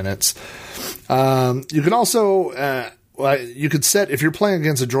 3 minutes. You can also, you could set, if you're playing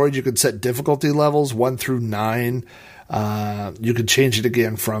against a droid, you could set difficulty levels 1 through 9. You could change it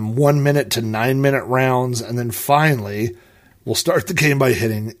again from 1 minute to 9 minute rounds. And then finally, we'll start the game by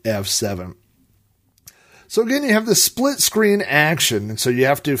hitting F7. So again, you have the split screen action. And so you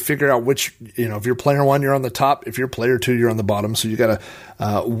have to figure out which, if you're player one, you're on the top. If you're player two, you're on the bottom. So you got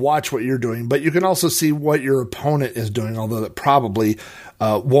to watch what you're doing. But you can also see what your opponent is doing, although that probably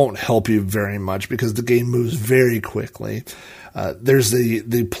won't help you very much because the game moves very quickly. There's the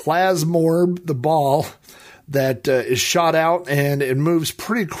plasmorb, the ball that is shot out, and it moves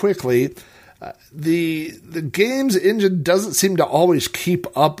pretty quickly. The game's engine doesn't seem to always keep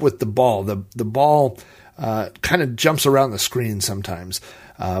up with the ball. The ball kind of jumps around the screen sometimes.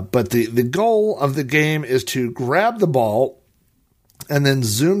 But the goal of the game is to grab the ball and then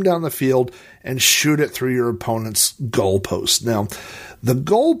zoom down the field and shoot it through your opponent's goalpost. Now, the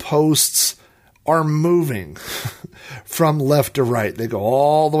goalposts are moving from left to right. They go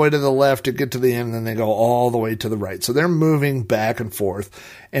all the way to the left to get to the end, and then they go all the way to the right. So they're moving back and forth.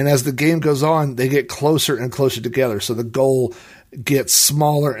 And as the game goes on, they get closer and closer together. So the goal gets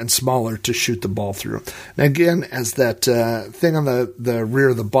smaller and smaller to shoot the ball through. And again, as that thing on the rear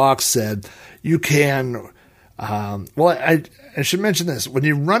of the box said, you can... I should mention this. When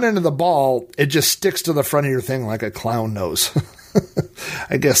you run into the ball, it just sticks to the front of your thing like a clown nose.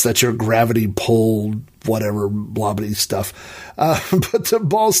 I guess that's your gravity pull, whatever, blobbity stuff. But the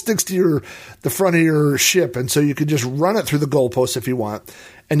ball sticks to the front of your ship, and so you could just run it through the goalpost if you want,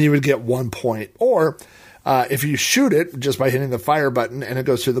 and you would get 1 point. Or if you shoot it just by hitting the fire button and it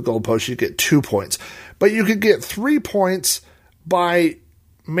goes through the goalpost, you get 2 points. But you could get 3 points by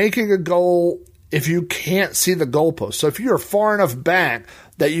making a goal if you can't see the goalpost. So if you're far enough back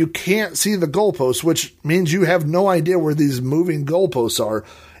that you can't see the goalpost, which means you have no idea where these moving goalposts are,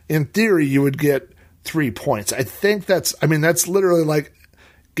 in theory, you would get 3 points. I think that's literally like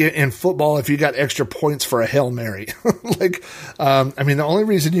in football if you got extra points for a Hail Mary. The only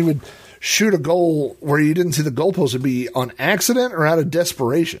reason you would shoot a goal where you didn't see the goalpost would be on accident or out of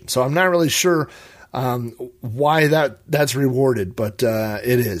desperation. So I'm not really sure why that's rewarded, but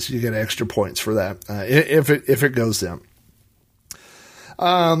it is. You get extra points for that if it goes down.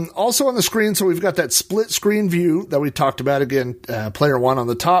 Also on the screen, so we've got that split screen view that we talked about again. Player 1 on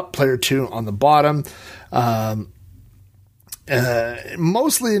the top, player 2 on the bottom.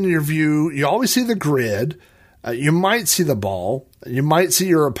 Mostly in your view, you always see the grid. You might see the ball. You might see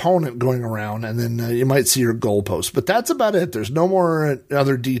your opponent going around, and then you might see your goalpost. But that's about it. There's no more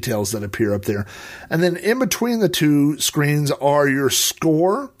other details that appear up there. And then in between the two screens are your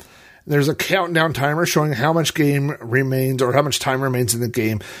score. There's a countdown timer showing how much game remains or how much time remains in the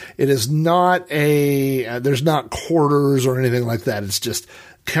game. It is not there's not quarters or anything like that. It's just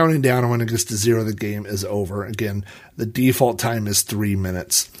counting down, and when it gets to 0, the game is over. Again, the default time is 3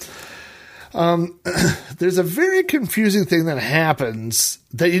 minutes. There's a very confusing thing that happens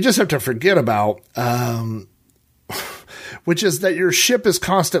that you just have to forget about, which is that your ship is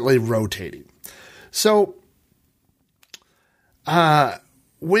constantly rotating. So,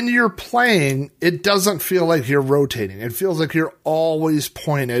 when you're playing, it doesn't feel like you're rotating. It feels like you're always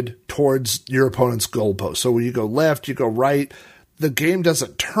pointed towards your opponent's goalpost. So when you go left, you go right, the game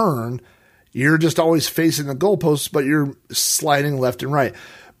doesn't turn. You're just always facing the goalposts, but you're sliding left and right.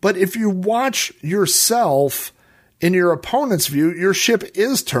 But if you watch yourself in your opponent's view, your ship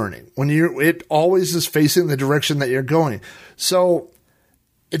is turning it always is facing the direction that you're going. So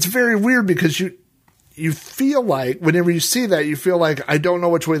it's very weird because you feel like whenever you see that, you feel like, I don't know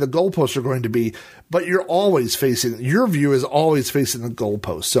which way the goalposts are going to be, but your view is always facing the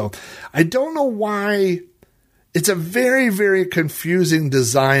goalpost. So I don't know why. It's a very, very confusing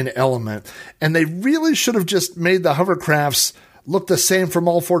design element, and they really should have just made the hovercrafts look the same from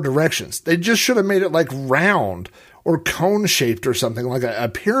all 4 directions. They just should have made it like round or cone shaped or something, like a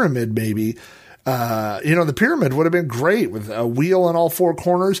pyramid maybe. The pyramid would have been great with a wheel in all 4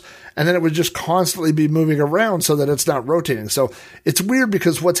 corners, and then it would just constantly be moving around so that it's not rotating. So it's weird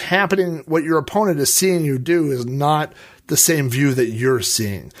because what's happening, what your opponent is seeing you do is not the same view that you're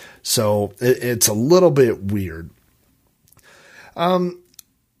seeing. So it's a little bit weird.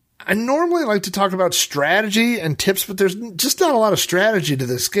 I normally like to talk about strategy and tips, but there's just not a lot of strategy to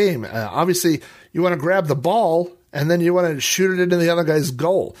this game. Obviously, you want to grab the ball, and then you want to shoot it into the other guy's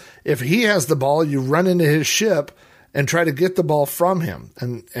goal. If he has the ball, you run into his ship and try to get the ball from him,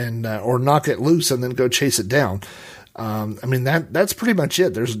 and or knock it loose and then go chase it down. That's pretty much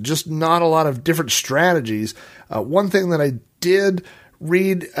it. There's just not a lot of different strategies. One thing that I did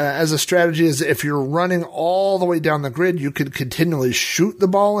read as a strategy is if you're running all the way down the grid, you could continually shoot the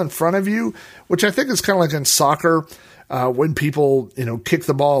ball in front of you, which I think is kind of like in soccer when people kick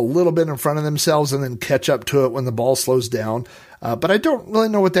the ball a little bit in front of themselves and then catch up to it when the ball slows down. But I don't really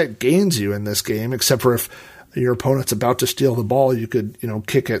know what that gains you in this game, except for if your opponent's about to steal the ball, you could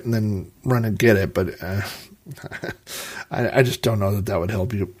kick it and then run and get it. But I just don't know that would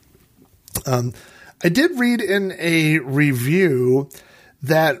help you. I did read in a review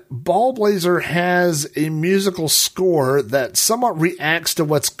that Ballblazer has a musical score that somewhat reacts to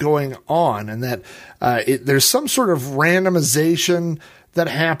what's going on, and that there's some sort of randomization that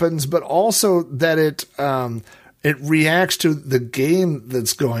happens, but also that it reacts to the game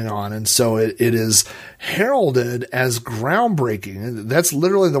that's going on, and so it is heralded as groundbreaking. That's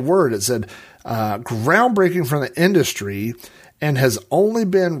literally the word. It said groundbreaking from the industry and has only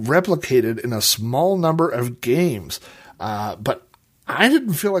been replicated in a small number of games. But I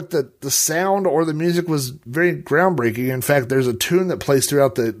didn't feel like the sound or the music was very groundbreaking. In fact, there's a tune that plays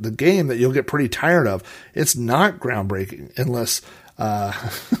throughout the game that you'll get pretty tired of. It's not groundbreaking unless,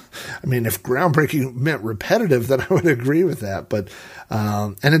 if groundbreaking meant repetitive, then I would agree with that. But,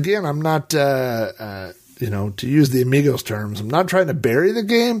 and again, I'm not, to use the Amigos terms, I'm not trying to bury the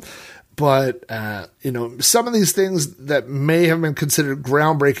game. But, some of these things that may have been considered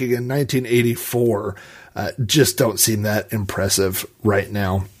groundbreaking in 1984 just don't seem that impressive right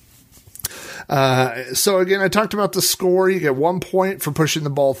now. So again, I talked about the score. You get 1 point for pushing the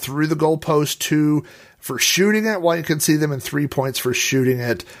ball through the goalpost, 2 for shooting it while you can see them, and 3 points for shooting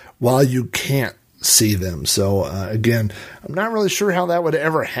it while you can't see them. So again, I'm not really sure how that would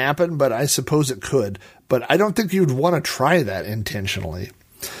ever happen, but I suppose it could. But I don't think you'd want to try that intentionally.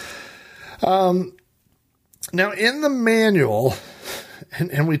 Now in the manual,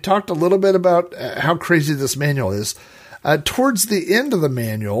 and we talked a little bit about how crazy this manual is, towards the end of the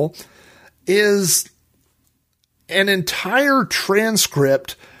manual is an entire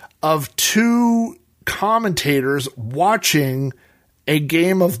transcript of 2 commentators watching a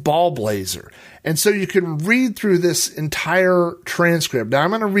game of Ball Blazer. And so you can read through this entire transcript. Now, I'm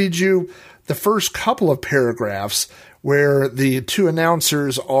going to read you the first couple of paragraphs where the two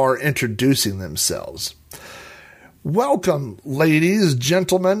announcers are introducing themselves. Welcome, ladies,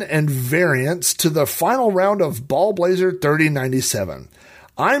 gentlemen, and variants, to the final round of Ball Blazer 3097.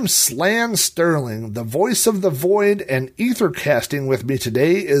 I'm Slan Sterling, the voice of the void, and ethercasting with me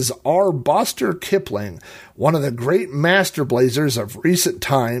today is Arboster Kipling, one of the great master blazers of recent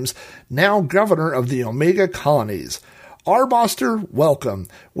times, now governor of the Omega Colonies. Arboster, welcome.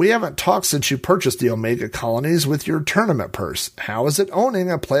 We haven't talked since you purchased the Omega Colonies with your tournament purse. How is it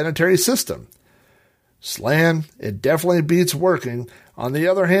owning a planetary system? Slan, it definitely beats working. On the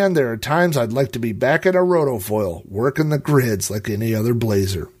other hand, there are times I'd like to be back in a rotofoil, working the grids like any other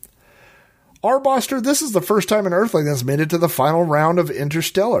blazer. Arboster, this is the first time an Earthling has made it to the final round of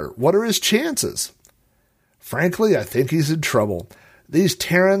Interstellar. What are his chances? Frankly, I think he's in trouble. These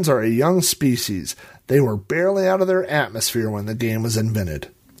Terrans are a young species. They were barely out of their atmosphere when the game was invented.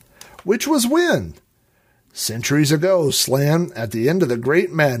 Which was when? Centuries ago, Slan, at the end of the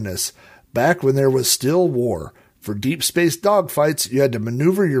Great Madness, back when there was still war. For deep space dogfights, you had to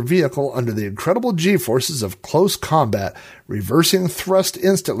maneuver your vehicle under the incredible G-forces of close combat, reversing thrust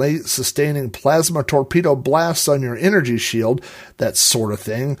instantly, sustaining plasma torpedo blasts on your energy shield, that sort of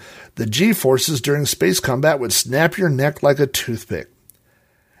thing. The G-forces during space combat would snap your neck like a toothpick.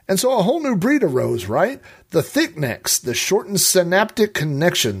 And so a whole new breed arose, right? The thick necks, the shortened synaptic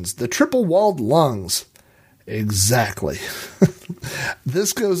connections, the triple-walled lungs. Exactly.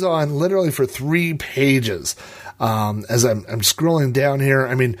 This goes on literally for 3 pages. As I'm scrolling down here,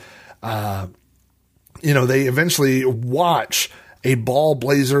 I mean, they eventually watch a Ball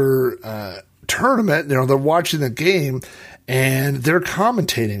Blazer tournament. They're watching the game and they're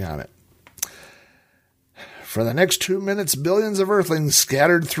commentating on it. For the next 2 minutes, billions of Earthlings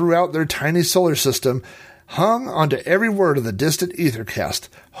scattered throughout their tiny solar system hung onto every word of the distant ethercast,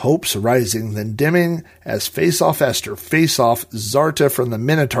 hopes rising, then dimming as Face-Off Esther, Face-Off Zarta from the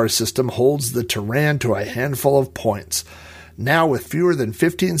Minotaur system holds the Terran to a handful of points. Now, with fewer than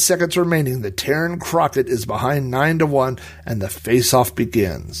 15 seconds remaining, the Terran Crockett is behind 9-1, and the face-off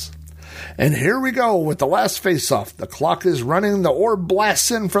begins. And here we go with the last face-off. The clock is running, the orb blasts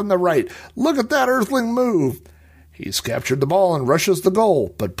in from the right. Look at that Earthling move! He's captured the ball and rushes the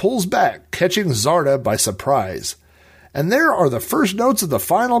goal, but pulls back, catching Zarda by surprise. And there are the first notes of the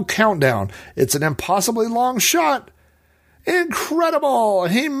final countdown. It's an impossibly long shot. Incredible!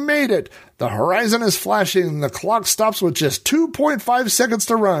 He made it! The horizon is flashing. The clock stops with just 2.5 seconds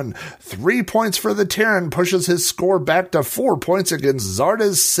to run. 3 points for the Terran pushes his score back to 4 points against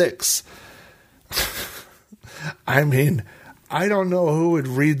Zarda's 6. I mean, I don't know who would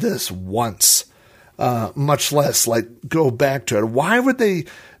read this once. Much less go back to it. Why would they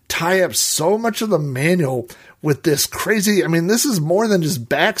tie up so much of the manual with this crazy? I mean, this is more than just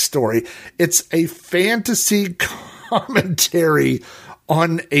backstory. It's a fantasy commentary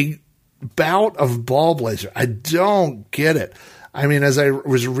on a bout of Ball Blazer. I don't get it. I mean, as I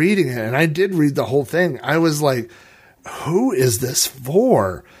was reading it, and I did read the whole thing, I was like, who is this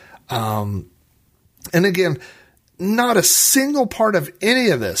for? And again, not a single part of any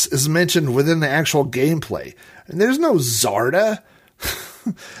of this is mentioned within the actual gameplay. And there's no Zarda.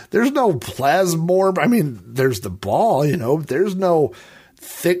 There's no Plasmorb. I mean, there's the ball, There's no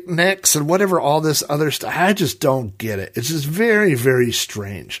thick necks and whatever, all this other stuff. I just don't get it. It's just very, very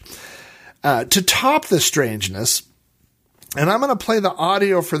strange. To top the strangeness, and I'm going to play the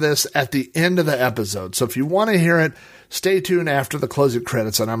audio for this at the end of the episode. So if you want to hear it, stay tuned after the closing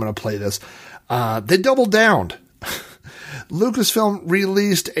credits, and I'm going to play this. They doubled down. Lucasfilm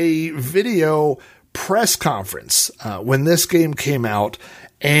released a video press conference when this game came out,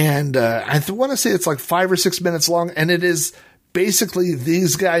 and I want to say it's 5 or 6 minutes long, and it is basically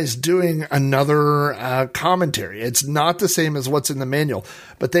these guys doing another commentary. It's not the same as what's in the manual,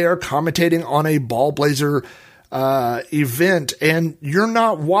 but they are commentating on a Ball Blazer event, and you're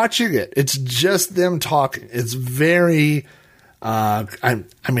not watching it. It's just them talking. It's very I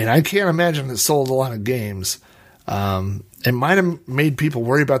mean, I can't imagine it sold a lot of games. It might have made people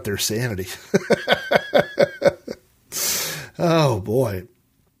worry about their sanity. Oh, boy.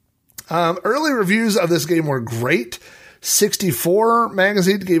 Early reviews of this game were great. 64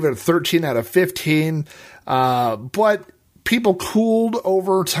 magazine gave it a 13 out of 15. But people cooled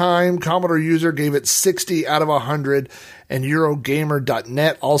over time. Commodore User gave it 60 out of 100. And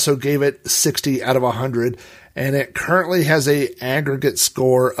Eurogamer.net also gave it 60 out of 100. And it currently has an aggregate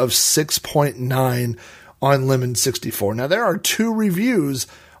score of 6.9 on Lemon 64. Now, there are 2 reviews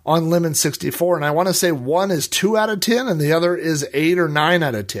on Lemon 64. And I want to say one is 2 out of 10 and the other is 8 or 9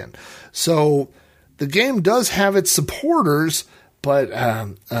 out of 10. So the game does have its supporters, but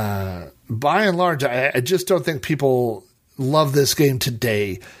by and large, I just don't think people love this game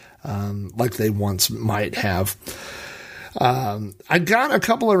today like they once might have. I got a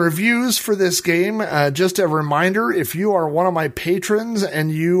couple of reviews for this game. Just a reminder, if you are one of my patrons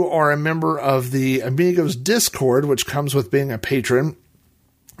and you are a member of the Amigos Discord, which comes with being a patron,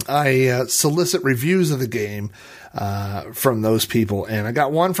 I solicit reviews of the game from those people. And I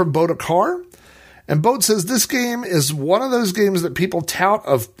got one from Bodakar. And Boat says this game is one of those games that people tout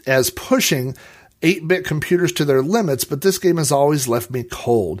as pushing 8-bit computers to their limits, but this game has always left me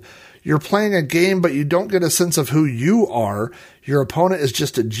cold. You're playing a game, but you don't get a sense of who you are. Your opponent is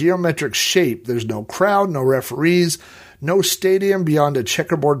just a geometric shape. There's no crowd, no referees, no stadium beyond a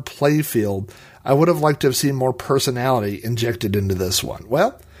checkerboard playfield. I would have liked to have seen more personality injected into this one.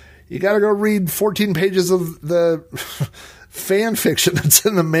 Well, you got to go read 14 pages of the fan fiction that's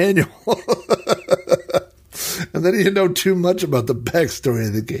in the manual. And then you know too much about the backstory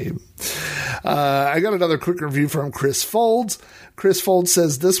of the game. I got another quick review from Chris Folds. Chris Folds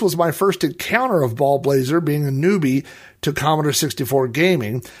says, this was my first encounter of Ball Blazer, being a newbie to Commodore 64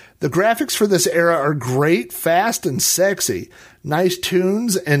 gaming. The graphics for this era are great, fast, and sexy. Nice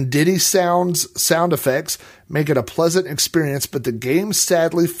tunes and ditty sound effects make it a pleasant experience, but the game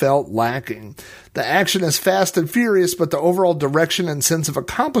sadly felt lacking. The action is fast and furious, but the overall direction and sense of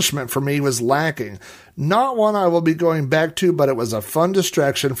accomplishment for me was lacking. Not one I will be going back to, but it was a fun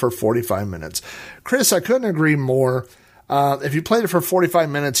distraction for 45 minutes. Chris, I couldn't agree more. If you played it for 45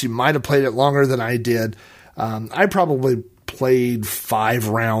 minutes, you might have played it longer than I did. I probably played 5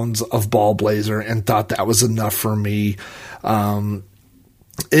 rounds of Ball Blazer and thought that was enough for me.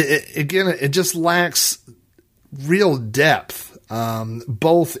 It just lacks real depth,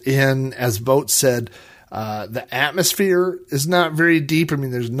 both in, as Boat said, the atmosphere is not very deep. I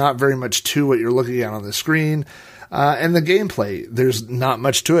mean, there's not very much to what you're looking at on the screen. And the gameplay, there's not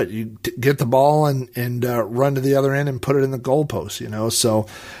much to it. You get the ball and run to the other end and put it in the goalpost, you know? So,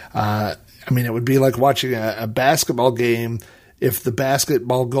 I mean, it would be like watching a basketball game if the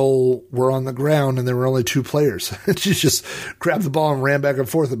basketball goal were on the ground and there were only 2 players. You just grabbed the ball and ran back and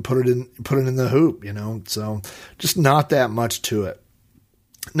forth and put it in the hoop, you know? So just not that much to it.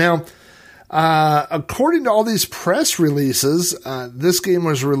 Now, according to all these press releases, this game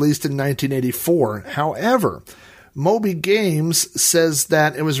was released in 1984. However, Moby Games says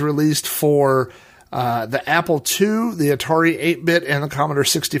that it was released for the Apple II, the Atari 8-bit, and the Commodore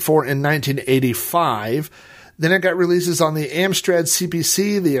 64 in 1985. Then it got releases on the Amstrad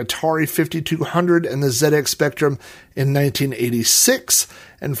CPC, the Atari 5200, and the ZX Spectrum in 1986.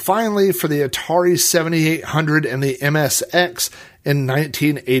 And finally, for the Atari 7800 and the MSX in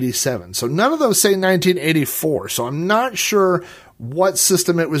 1987. So none of those say 1984. So I'm not sure what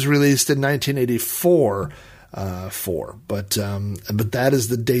system it was released in 1984 for. But that is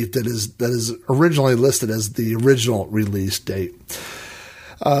the date that is originally listed as the original release date.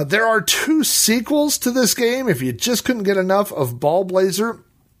 There are 2 sequels to this game. If you just couldn't get enough of Ball Blazer,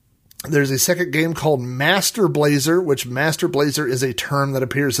 there's a second game called Master Blazer, which Master Blazer is a term that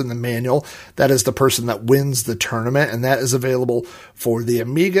appears in the manual. That is the person that wins the tournament, and that is available for the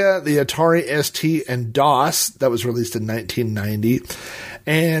Amiga, the Atari ST, and DOS. That was released in 1990.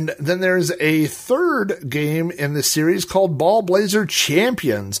 And then there's a third game in the series called Ball Blazer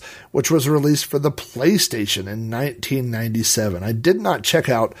Champions, which was released for the PlayStation in 1997. I did not check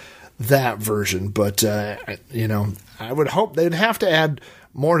out that version, but, I would hope they'd have to add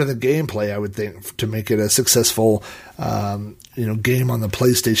more to the gameplay, I would think, to make it a successful, game on the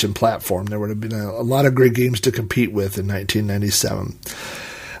PlayStation platform. There would have been a lot of great games to compete with in 1997.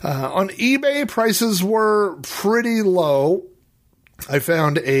 On eBay, prices were pretty low. I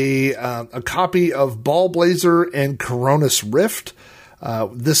found a copy of Ball Blazer and Coronis Rift.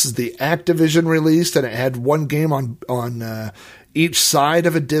 This is the Activision release, and it had 1 game on each side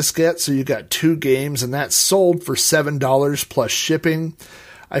of a diskette, so you got 2 games, and that sold for $7 plus shipping.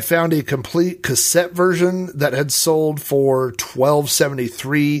 I found a complete cassette version that had sold for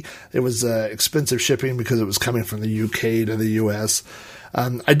 $12.73. It was expensive shipping because it was coming from the UK to the US.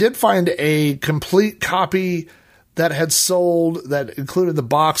 I did find a complete copy that had sold, that included the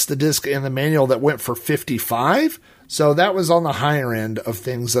box, the disc, and the manual, that went for $55. So that was on the higher end of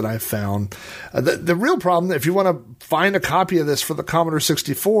things that I found. The real problem, if you want to find a copy of this for the Commodore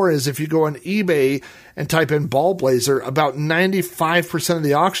 64, is if you go on eBay and type in Ball Blazer, about 95% of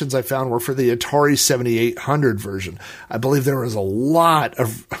the auctions I found were for the Atari 7800 version. I believe there was a lot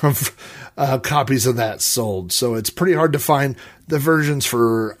of copies of that sold. So it's pretty hard to find the versions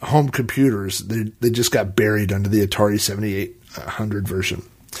for home computers. They just got buried under the Atari 7800 version.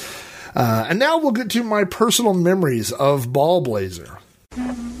 And now we'll get to my personal memories of Ball Blazer. All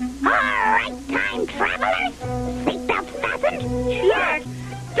right, time travelers. Seatbelts fastened? Yes.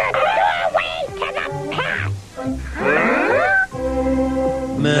 The doorway to the past.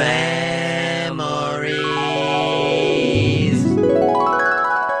 Memories.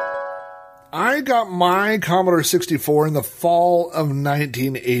 I got my Commodore 64 in the fall of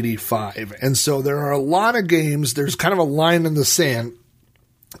 1985. And so there are a lot of games. There's kind of a line in the sand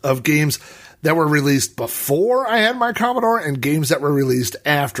of games that were released before I had my Commodore and games that were released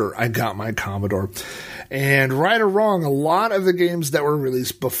after I got my Commodore. And right or wrong, a lot of the games that were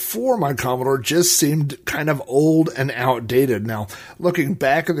released before my Commodore just seemed kind of old and outdated. Now, looking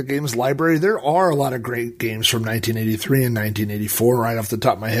back at the games library, there are a lot of great games from 1983 and 1984 right off the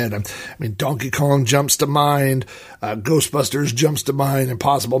top of my head. I mean, Donkey Kong jumps to mind, Ghostbusters jumps to mind,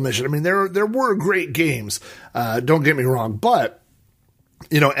 Impossible Mission. I mean, there were great games, don't get me wrong, but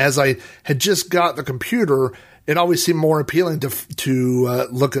you know, as I had just got the computer, it always seemed more appealing to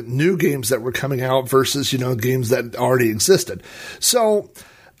look at new games that were coming out versus, you know, games that already existed. So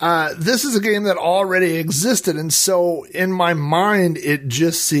this is a game that already existed, and so in my mind, it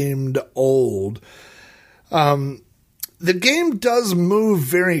just seemed old. The game does move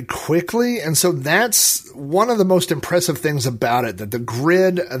very quickly, and so that's one of the most impressive things about it, that the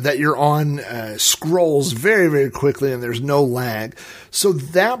grid that you're on scrolls very, very quickly and there's no lag. So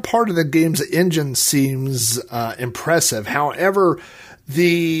that part of the game's engine seems impressive. However,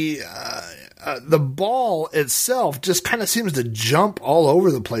 the ball itself just kind of seems to jump all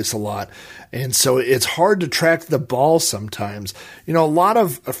over the place a lot. And so it's hard to track the ball sometimes. You know, a lot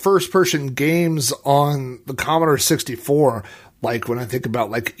of first-person games on the Commodore 64, like when I think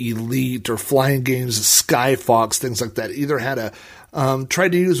about like Elite or Flying Games, Sky Fox, things like that, either had a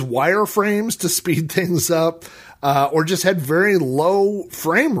tried to use wireframes to speed things up, or just had very low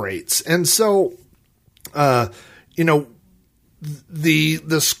frame rates. And so, you know, the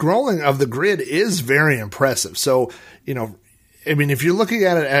scrolling of the grid is very impressive. So, you know, I mean, if you're looking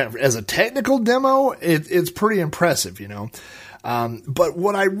at it as a technical demo, it's pretty impressive, you know. But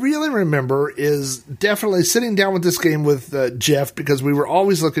what I really remember is definitely sitting down with this game with Jeff, because we were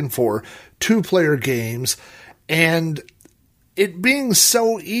always looking for 2-player games, and it being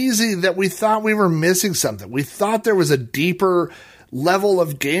so easy that we thought we were missing something. We thought there was a deeper level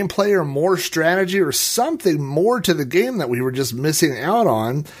of gameplay or more strategy or something more to the game that we were just missing out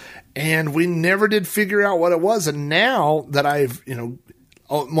on. And we never did figure out what it was. And now that I've, you know,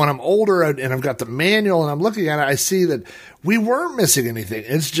 when I'm older and I've got the manual and I'm looking at it, I see that we weren't missing anything.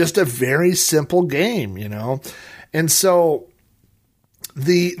 It's just a very simple game, you know. And so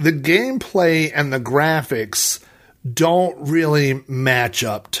the gameplay and the graphics don't really match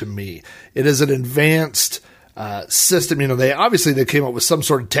up to me. It is an advanced system. You know, they came up with some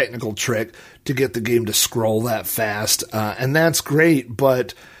sort of technical trick to get the game to scroll that fast. And that's great,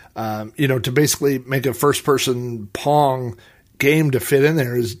 but you know, to basically make a first-person Pong game to fit in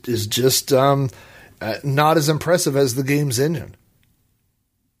there is just not as impressive as the game's engine.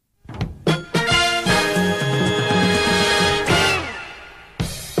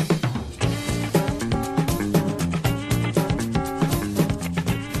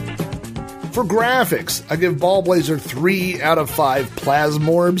 For graphics, I give Ball Blazer 3 out of 5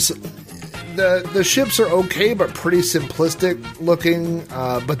 plasmorbs. The ships are okay, but pretty simplistic looking,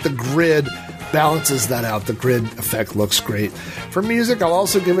 but the grid balances that out. The grid effect looks great. For music, I'll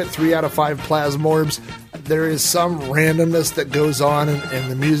also give it 3 out of 5 plasmorbs. There is some randomness that goes on,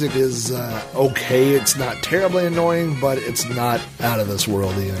 and the music is okay. It's not terribly annoying, but it's not out of this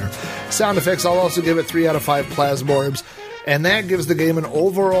world either. Sound effects, I'll also give it 3 out of 5 plasmorbs. And that gives the game an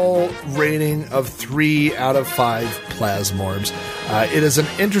overall rating of 3 out of 5 plasmorbs. It is an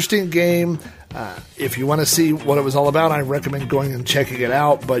interesting game. If you want to see what it was all about, I recommend going and checking it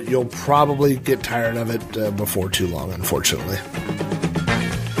out, but you'll probably get tired of it before too long, unfortunately.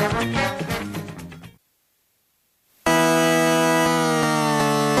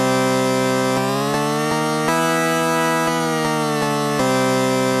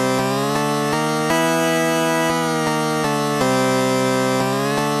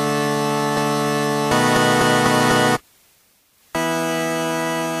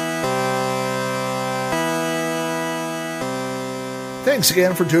 Thanks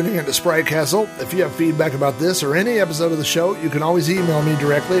again for tuning into Sprite Castle. If you have feedback about this or any episode of the show, you can always email me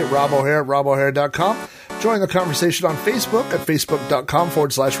directly at robohare@robohare.com. Join the conversation on Facebook at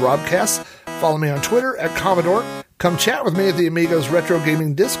facebook.com/Robcast. Follow me on Twitter at Commodore. Come chat with me at the Amigos Retro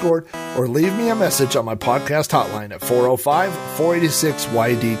Gaming Discord, or leave me a message on my podcast hotline at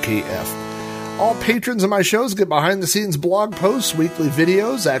 405-486-YDKF. All patrons of my shows get behind-the-scenes blog posts, weekly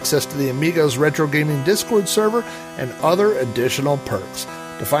videos, access to the Amigos Retro Gaming Discord server, and other additional perks.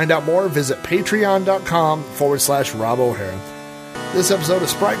 To find out more, visit patreon.com/RobO'Hara. This episode of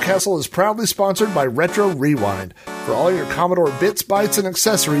Sprite Castle is proudly sponsored by Retro Rewind. For all your Commodore bits, bytes, and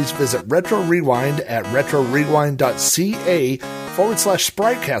accessories, visit Retro Rewind at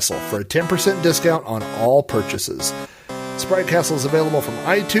retrorewind.ca/Sprite Castle for a 10% discount on all purchases. Sprite Castle is available from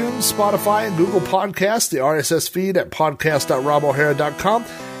iTunes, Spotify, and Google Podcasts, the RSS feed at podcast.robohara.com,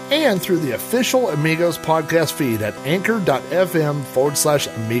 and through the official Amigos podcast feed at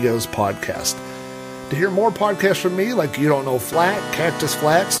anchor.fm/Amigos Podcast. To hear more podcasts from me, like You Don't Know Flat, Cactus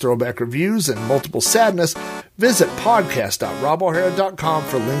Flats, Throwback Reviews, and Multiple Sadness, visit podcast.robohara.com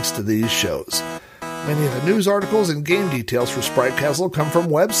for links to these shows. Many of the news articles and game details for Sprite Castle come from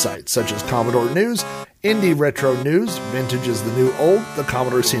websites such as Commodore News, Indie Retro News, Vintage is the New Old, the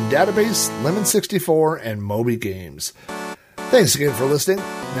Commodore Scene Database, Lemon 64, and Moby Games. Thanks again for listening.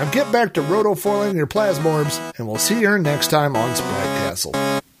 Now get back to rotofoiling your plasmorbs, and we'll see you here next time on Sprite Castle.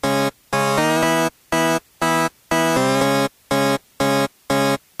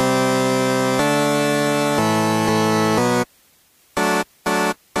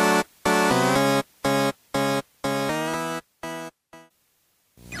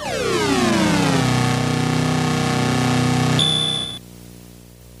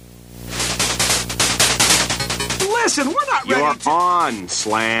 Listen, we're not ready You're to... on,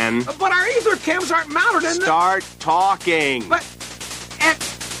 Slan. But our ether cams aren't mounted in Start talking. But...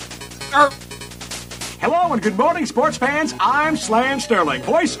 Hello and good morning, sports fans. I'm Slan Sterling,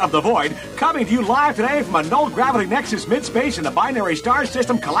 voice of the Void, coming to you live today from a null-gravity nexus mid-space in the binary star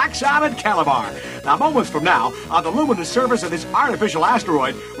system Calaxon and Calabar. Now, moments from now, on the luminous surface of this artificial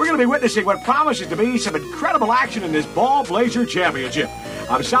asteroid, we're going to be witnessing what promises to be some incredible action in this Ball Blazer Championship.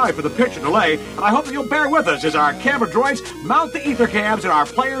 I'm sorry for the picture delay, and I hope that you'll bear with us as our camera droids mount the ether cams in our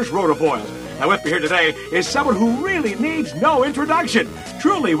players' rotofoils. Now, with me here today is someone who really needs no introduction.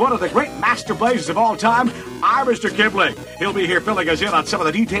 Truly one of the great master blazers of all time, our Mr. Kipling. He'll be here filling us in on some of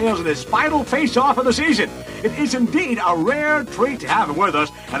the details of this final face-off of the season. It is indeed a rare treat to have him with us,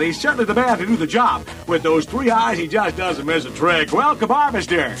 and he's certainly the man to do the job. With those 3 eyes, he just doesn't miss a trick. Welcome,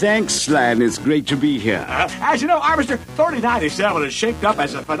 Armister. Thanks, Slan. It's great to be here. As you know, Armister, 3097 has shaped up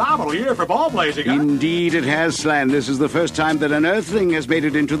as a phenomenal year for ball blazing. Huh? Indeed it has, Slan. This is the first time that an Earthling has made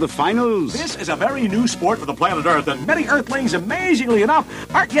it into the finals. This is a very new sport for the planet Earth, and many Earthlings, amazingly enough,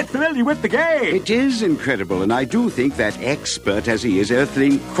 aren't yet familiar with the game. It is incredible, and I do think that, expert as he is,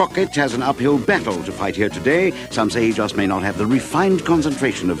 Earthling Crockett has an uphill battle to fight here today. Some say he just may not have the refined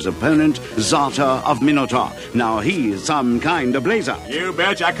concentration of his opponent, Zata of Minotaur. Now he is some kind of blazer. You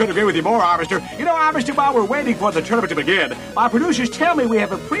betcha. I couldn't agree with you more, Armister. You know, Armister, while we're waiting for the tournament to begin, my producers tell me we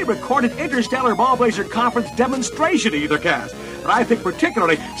have a pre-recorded Interstellar Ball Blazer Conference demonstration Ethercast. But I think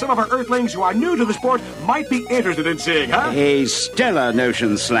particularly some of our Earthlings who are new to the sport might be interested in seeing, huh? A stellar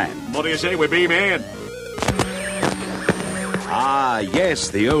notion, Slan. What do you say we beam in? Ah, yes,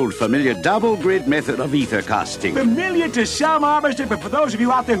 the old familiar double grid method of ether casting. Familiar to some, Armister, but for those of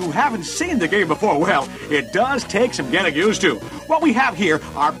you out there who haven't seen the game before, well, it does take some getting used to. What we have here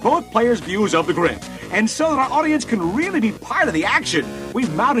are both players' views of the grid. And so that our audience can really be part of the action,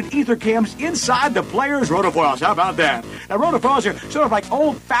 we've mounted ether cams inside the players' rotofoils. How about that? Now, rotofoils are sort of like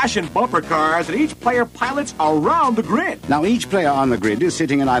old-fashioned bumper cars that each player pilots around the grid. Now, each player on the grid is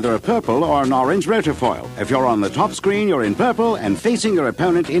sitting in either a purple or an orange rotofoil. If you're on the top screen, you're in purple and facing your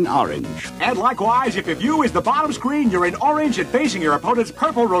opponent in orange. And likewise, if your view is the bottom screen, you're in orange and facing your opponent's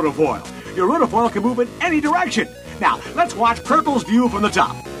purple rotofoil. Your rotofoil can move in any direction. Now, let's watch Purple's view from the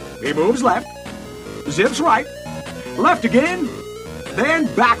top. He moves left, zips right, left again, then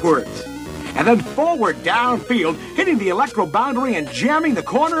backwards, and then forward downfield, hitting the electro boundary and jamming the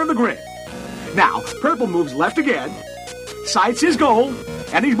corner of the grid. Now, Purple moves left again, sights his goal,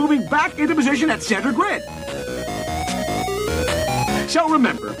 and he's moving back into position at center grid. So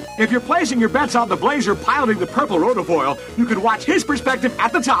remember, if you're placing your bets on the Blazer piloting the purple rotofoil, you can watch his perspective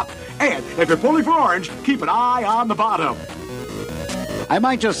at the top, and if you're pulling for orange, keep an eye on the bottom. I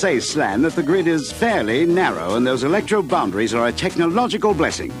might just say, Slan, that the grid is fairly narrow, and those electro boundaries are a technological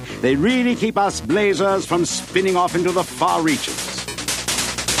blessing. They really keep us Blazers from spinning off into the far reaches.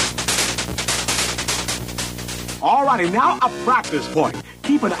 Alrighty, now a practice point.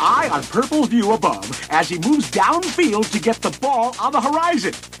 Keep an eye on Purple's view above as he moves downfield to get the ball on the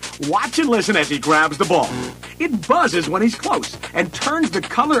horizon. Watch and listen as he grabs the ball. It buzzes when he's close and turns the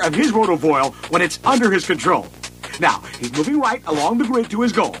color of his rotofoil when it's under his control. Now, he's moving right along the grid to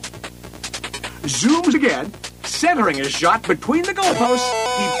his goal. Zooms again, centering his shot between the goalposts.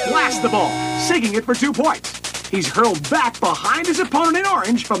 He blasts the ball, sinking it for 2 points. He's hurled back behind his opponent in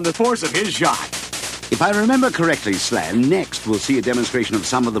orange from the force of his shot. If I remember correctly, Slan, next we'll see a demonstration of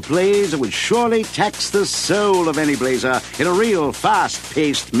some of the plays that would surely tax the soul of any Blazer in a real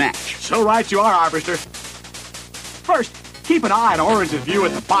fast-paced match. So right you are, Arbiter. First, keep an eye on Orange's view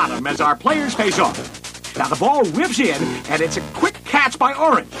at the bottom as our players face off. Now the ball whips in, and it's a quick catch by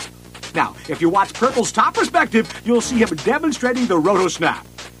Orange. Now, if you watch Purple's top perspective, you'll see him demonstrating the roto snap.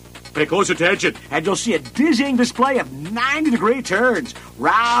 Pay close attention, and you'll see a dizzying display of 90-degree turns,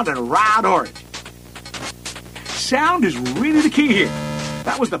 round and round Orange. Sound is really the key here.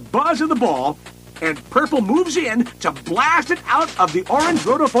 That was the buzz of the ball, and Purple moves in to blast it out of the orange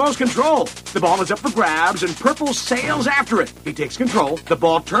rotofoil's control. The ball is up for grabs, and Purple sails after it. He takes control, the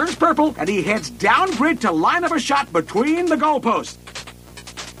ball turns purple, and he heads down grid to line up a shot between the goalposts.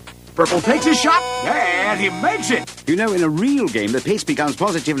 Purple takes his shot, and he makes it. You know, in a real game, the pace becomes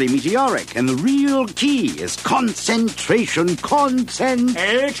positively meteoric, and the real key is concentration.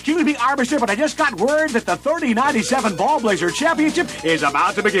 Excuse me, Arbiter, but I just got word that the 3097 Ball Blazer Championship is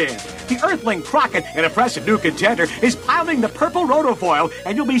about to begin. The Earthling Crockett, an impressive new contender, is piloting the purple rotofoil,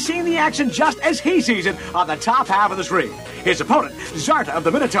 and you'll be seeing the action just as he sees it on the top half of the screen. His opponent, Zarta of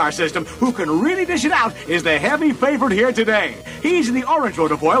the Minotaur system, who can really dish it out, is the heavy favorite here today. He's in the orange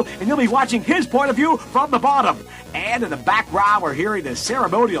rotofoil, and you'll be watching his point of view from the bottom. And in the background, we're hearing the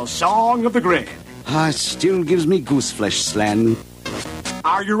ceremonial song of the grid. It still gives me gooseflesh, Slan.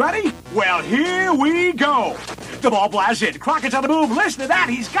 Are you ready? Well, here we go. The ball blasts in. Crockett's on the move. Listen to that.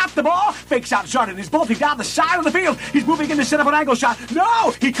 He's got the ball. Fakes out Zarta. He's bolting down the side of the field. He's moving in to set up an angle shot.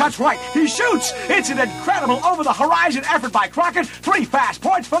 No! He cuts right. He shoots. It's an incredible over-the-horizon effort by Crockett. 3 fast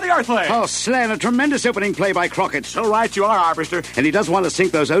points for the Earthling. Oh, Slan, a tremendous opening play by Crockett. So right you are, Arbiter. And he does want to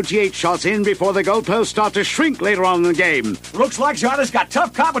sink those OTH shots in before the goalposts start to shrink later on in the game. Looks like Zarta's got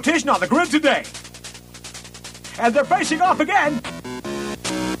tough competition on the grid today. And they're facing off again.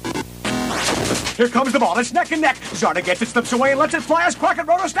 Here comes the ball. It's neck and neck. Zarta gets it, slips away, and lets it fly as Crockett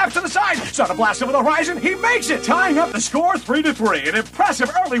roto snaps to the side. Zarta blasts over the horizon. He makes it, tying up the score 3-3. An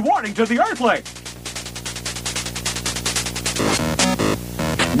impressive early warning to the Earthling.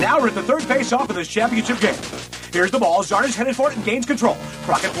 Now we're at the third face-off of this championship game. Here's the ball. Zarta's headed for it and gains control.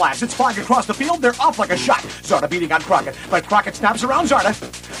 Crockett blasts. It's flying across the field. They're off like a shot. Zarta beating on Crockett, but Crockett snaps around Zarta.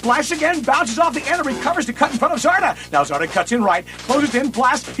 Blasts again, bounces off the end and recovers to cut in front of Zarta. Now Zarta cuts in right, closes in,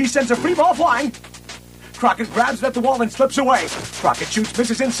 blasts. He sends a free ball flying. Crockett grabs it at the wall and slips away. Crockett shoots,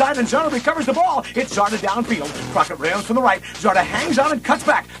 misses inside, and Zarta recovers the ball. It's Zarta downfield. Crockett rails from the right. Zarta hangs on and cuts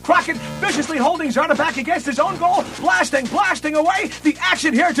back. Crockett viciously holding Zarta back against his own goal. Blasting away. The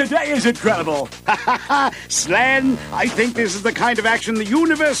action here today is incredible. Slan, I think this is the kind of action the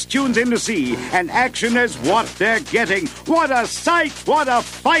universe tunes in to see. And action is what they're getting. What a sight. What a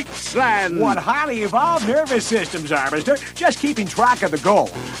fight, Slan. What highly evolved nervous systems, Arbiter. Just keeping track of the goal.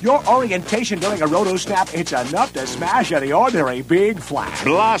 Your orientation during a roto snap, it's enough to smash any ordinary big flag.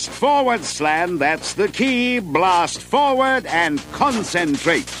 Blast forward, Slan. That's the key. Blast forward and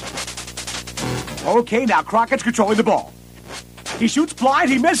concentrate. Okay, now Crockett's controlling the ball. He shoots blind,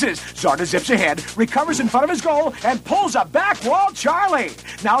 he misses. Zarta zips ahead, recovers in front of his goal, and pulls a back wall Charlie.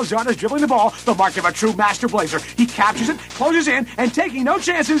 Now Zarta's dribbling the ball, the mark of a true master blazer. He captures it, closes in, and taking no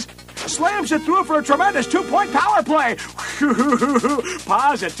chances, slams it through for a tremendous 2-point power play.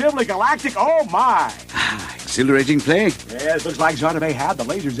 Positively galactic, oh my. Exhilarating play. Yes, looks like Zarta may have the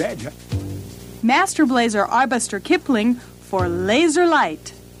laser's edge. Master Blazer Arbiter Kipling for Laser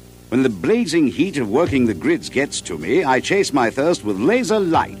Light. When the blazing heat of working the grids gets to me, I chase my thirst with Laser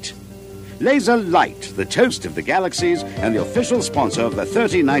Light. Laser Light, the toast of the galaxies and the official sponsor of the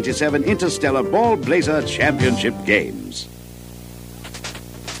 3097 Interstellar Ball Blazer Championship Games.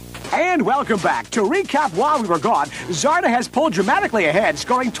 And welcome back. To recap while we were gone, Zarta has pulled dramatically ahead,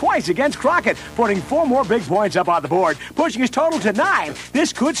 scoring twice against Crockett, putting 4 more big points up on the board, pushing his total to 9.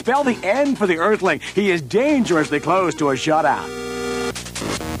 This could spell the end for the Earthling. He is dangerously close to a shutout.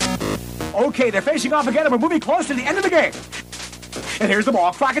 Okay, they're facing off again, and we're moving close to the end of the game. And here's the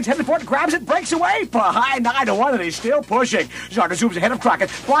ball. Crockett's headed for it, grabs it, breaks away. Behind 9-1, and he's still pushing. Zarta zooms ahead of Crockett,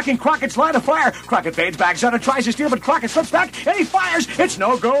 blocking Crockett's line of fire. Crockett fades back. Zarta tries to steal, but Crockett slips back, and he fires. It's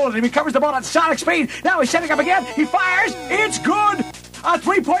no goal, and he recovers the ball at sonic speed. Now he's setting up again. He fires. It's good. A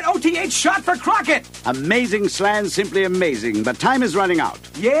 3-point OTH shot for Crockett. Amazing, Slan, simply amazing. But time is running out.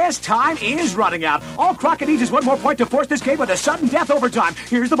 Yes, time is running out. All Crockett needs is one more point to force this game with a sudden death overtime.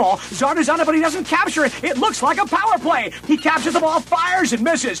 Here's the ball. Zarda's on it, but he doesn't capture it. It looks like a power play. He captures the ball, fires, and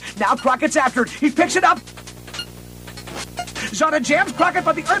misses. Now Crockett's after it. He picks it up. Zarda jams Crockett,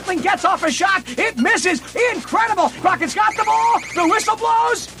 but the Earthling gets off a shot. It misses. Incredible. Crockett's got the ball. The whistle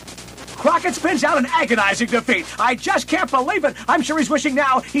blows. Crockett spins out an agonizing defeat. I just can't believe it. I'm sure he's wishing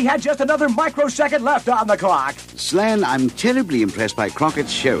now he had just another microsecond left on the clock. Slan, I'm terribly impressed by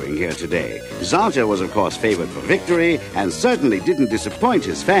Crockett's showing here today. Zarda was, of course, favored for victory and certainly didn't disappoint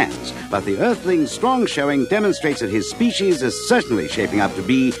his fans. But the Earthling's strong showing demonstrates that his species is certainly shaping up to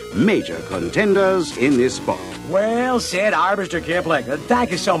be major contenders in this sport. Well said, Arbiter Kipling. Thank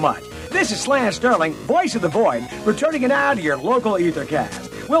you so much. This is Slan Sterling, voice of the Void, returning you now to your local Ethercast.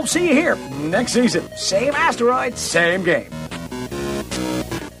 We'll see you here next season. Same asteroid, same game.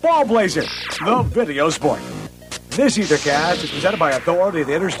 Ball Blazer, the video sport. This Ethercast is presented by authority of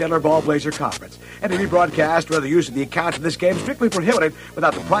the Interstellar Ball Blazer Conference. Any rebroadcast or other use of the account of this game is strictly prohibited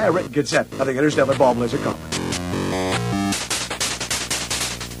without the prior written consent of the Interstellar Ball Blazer Conference.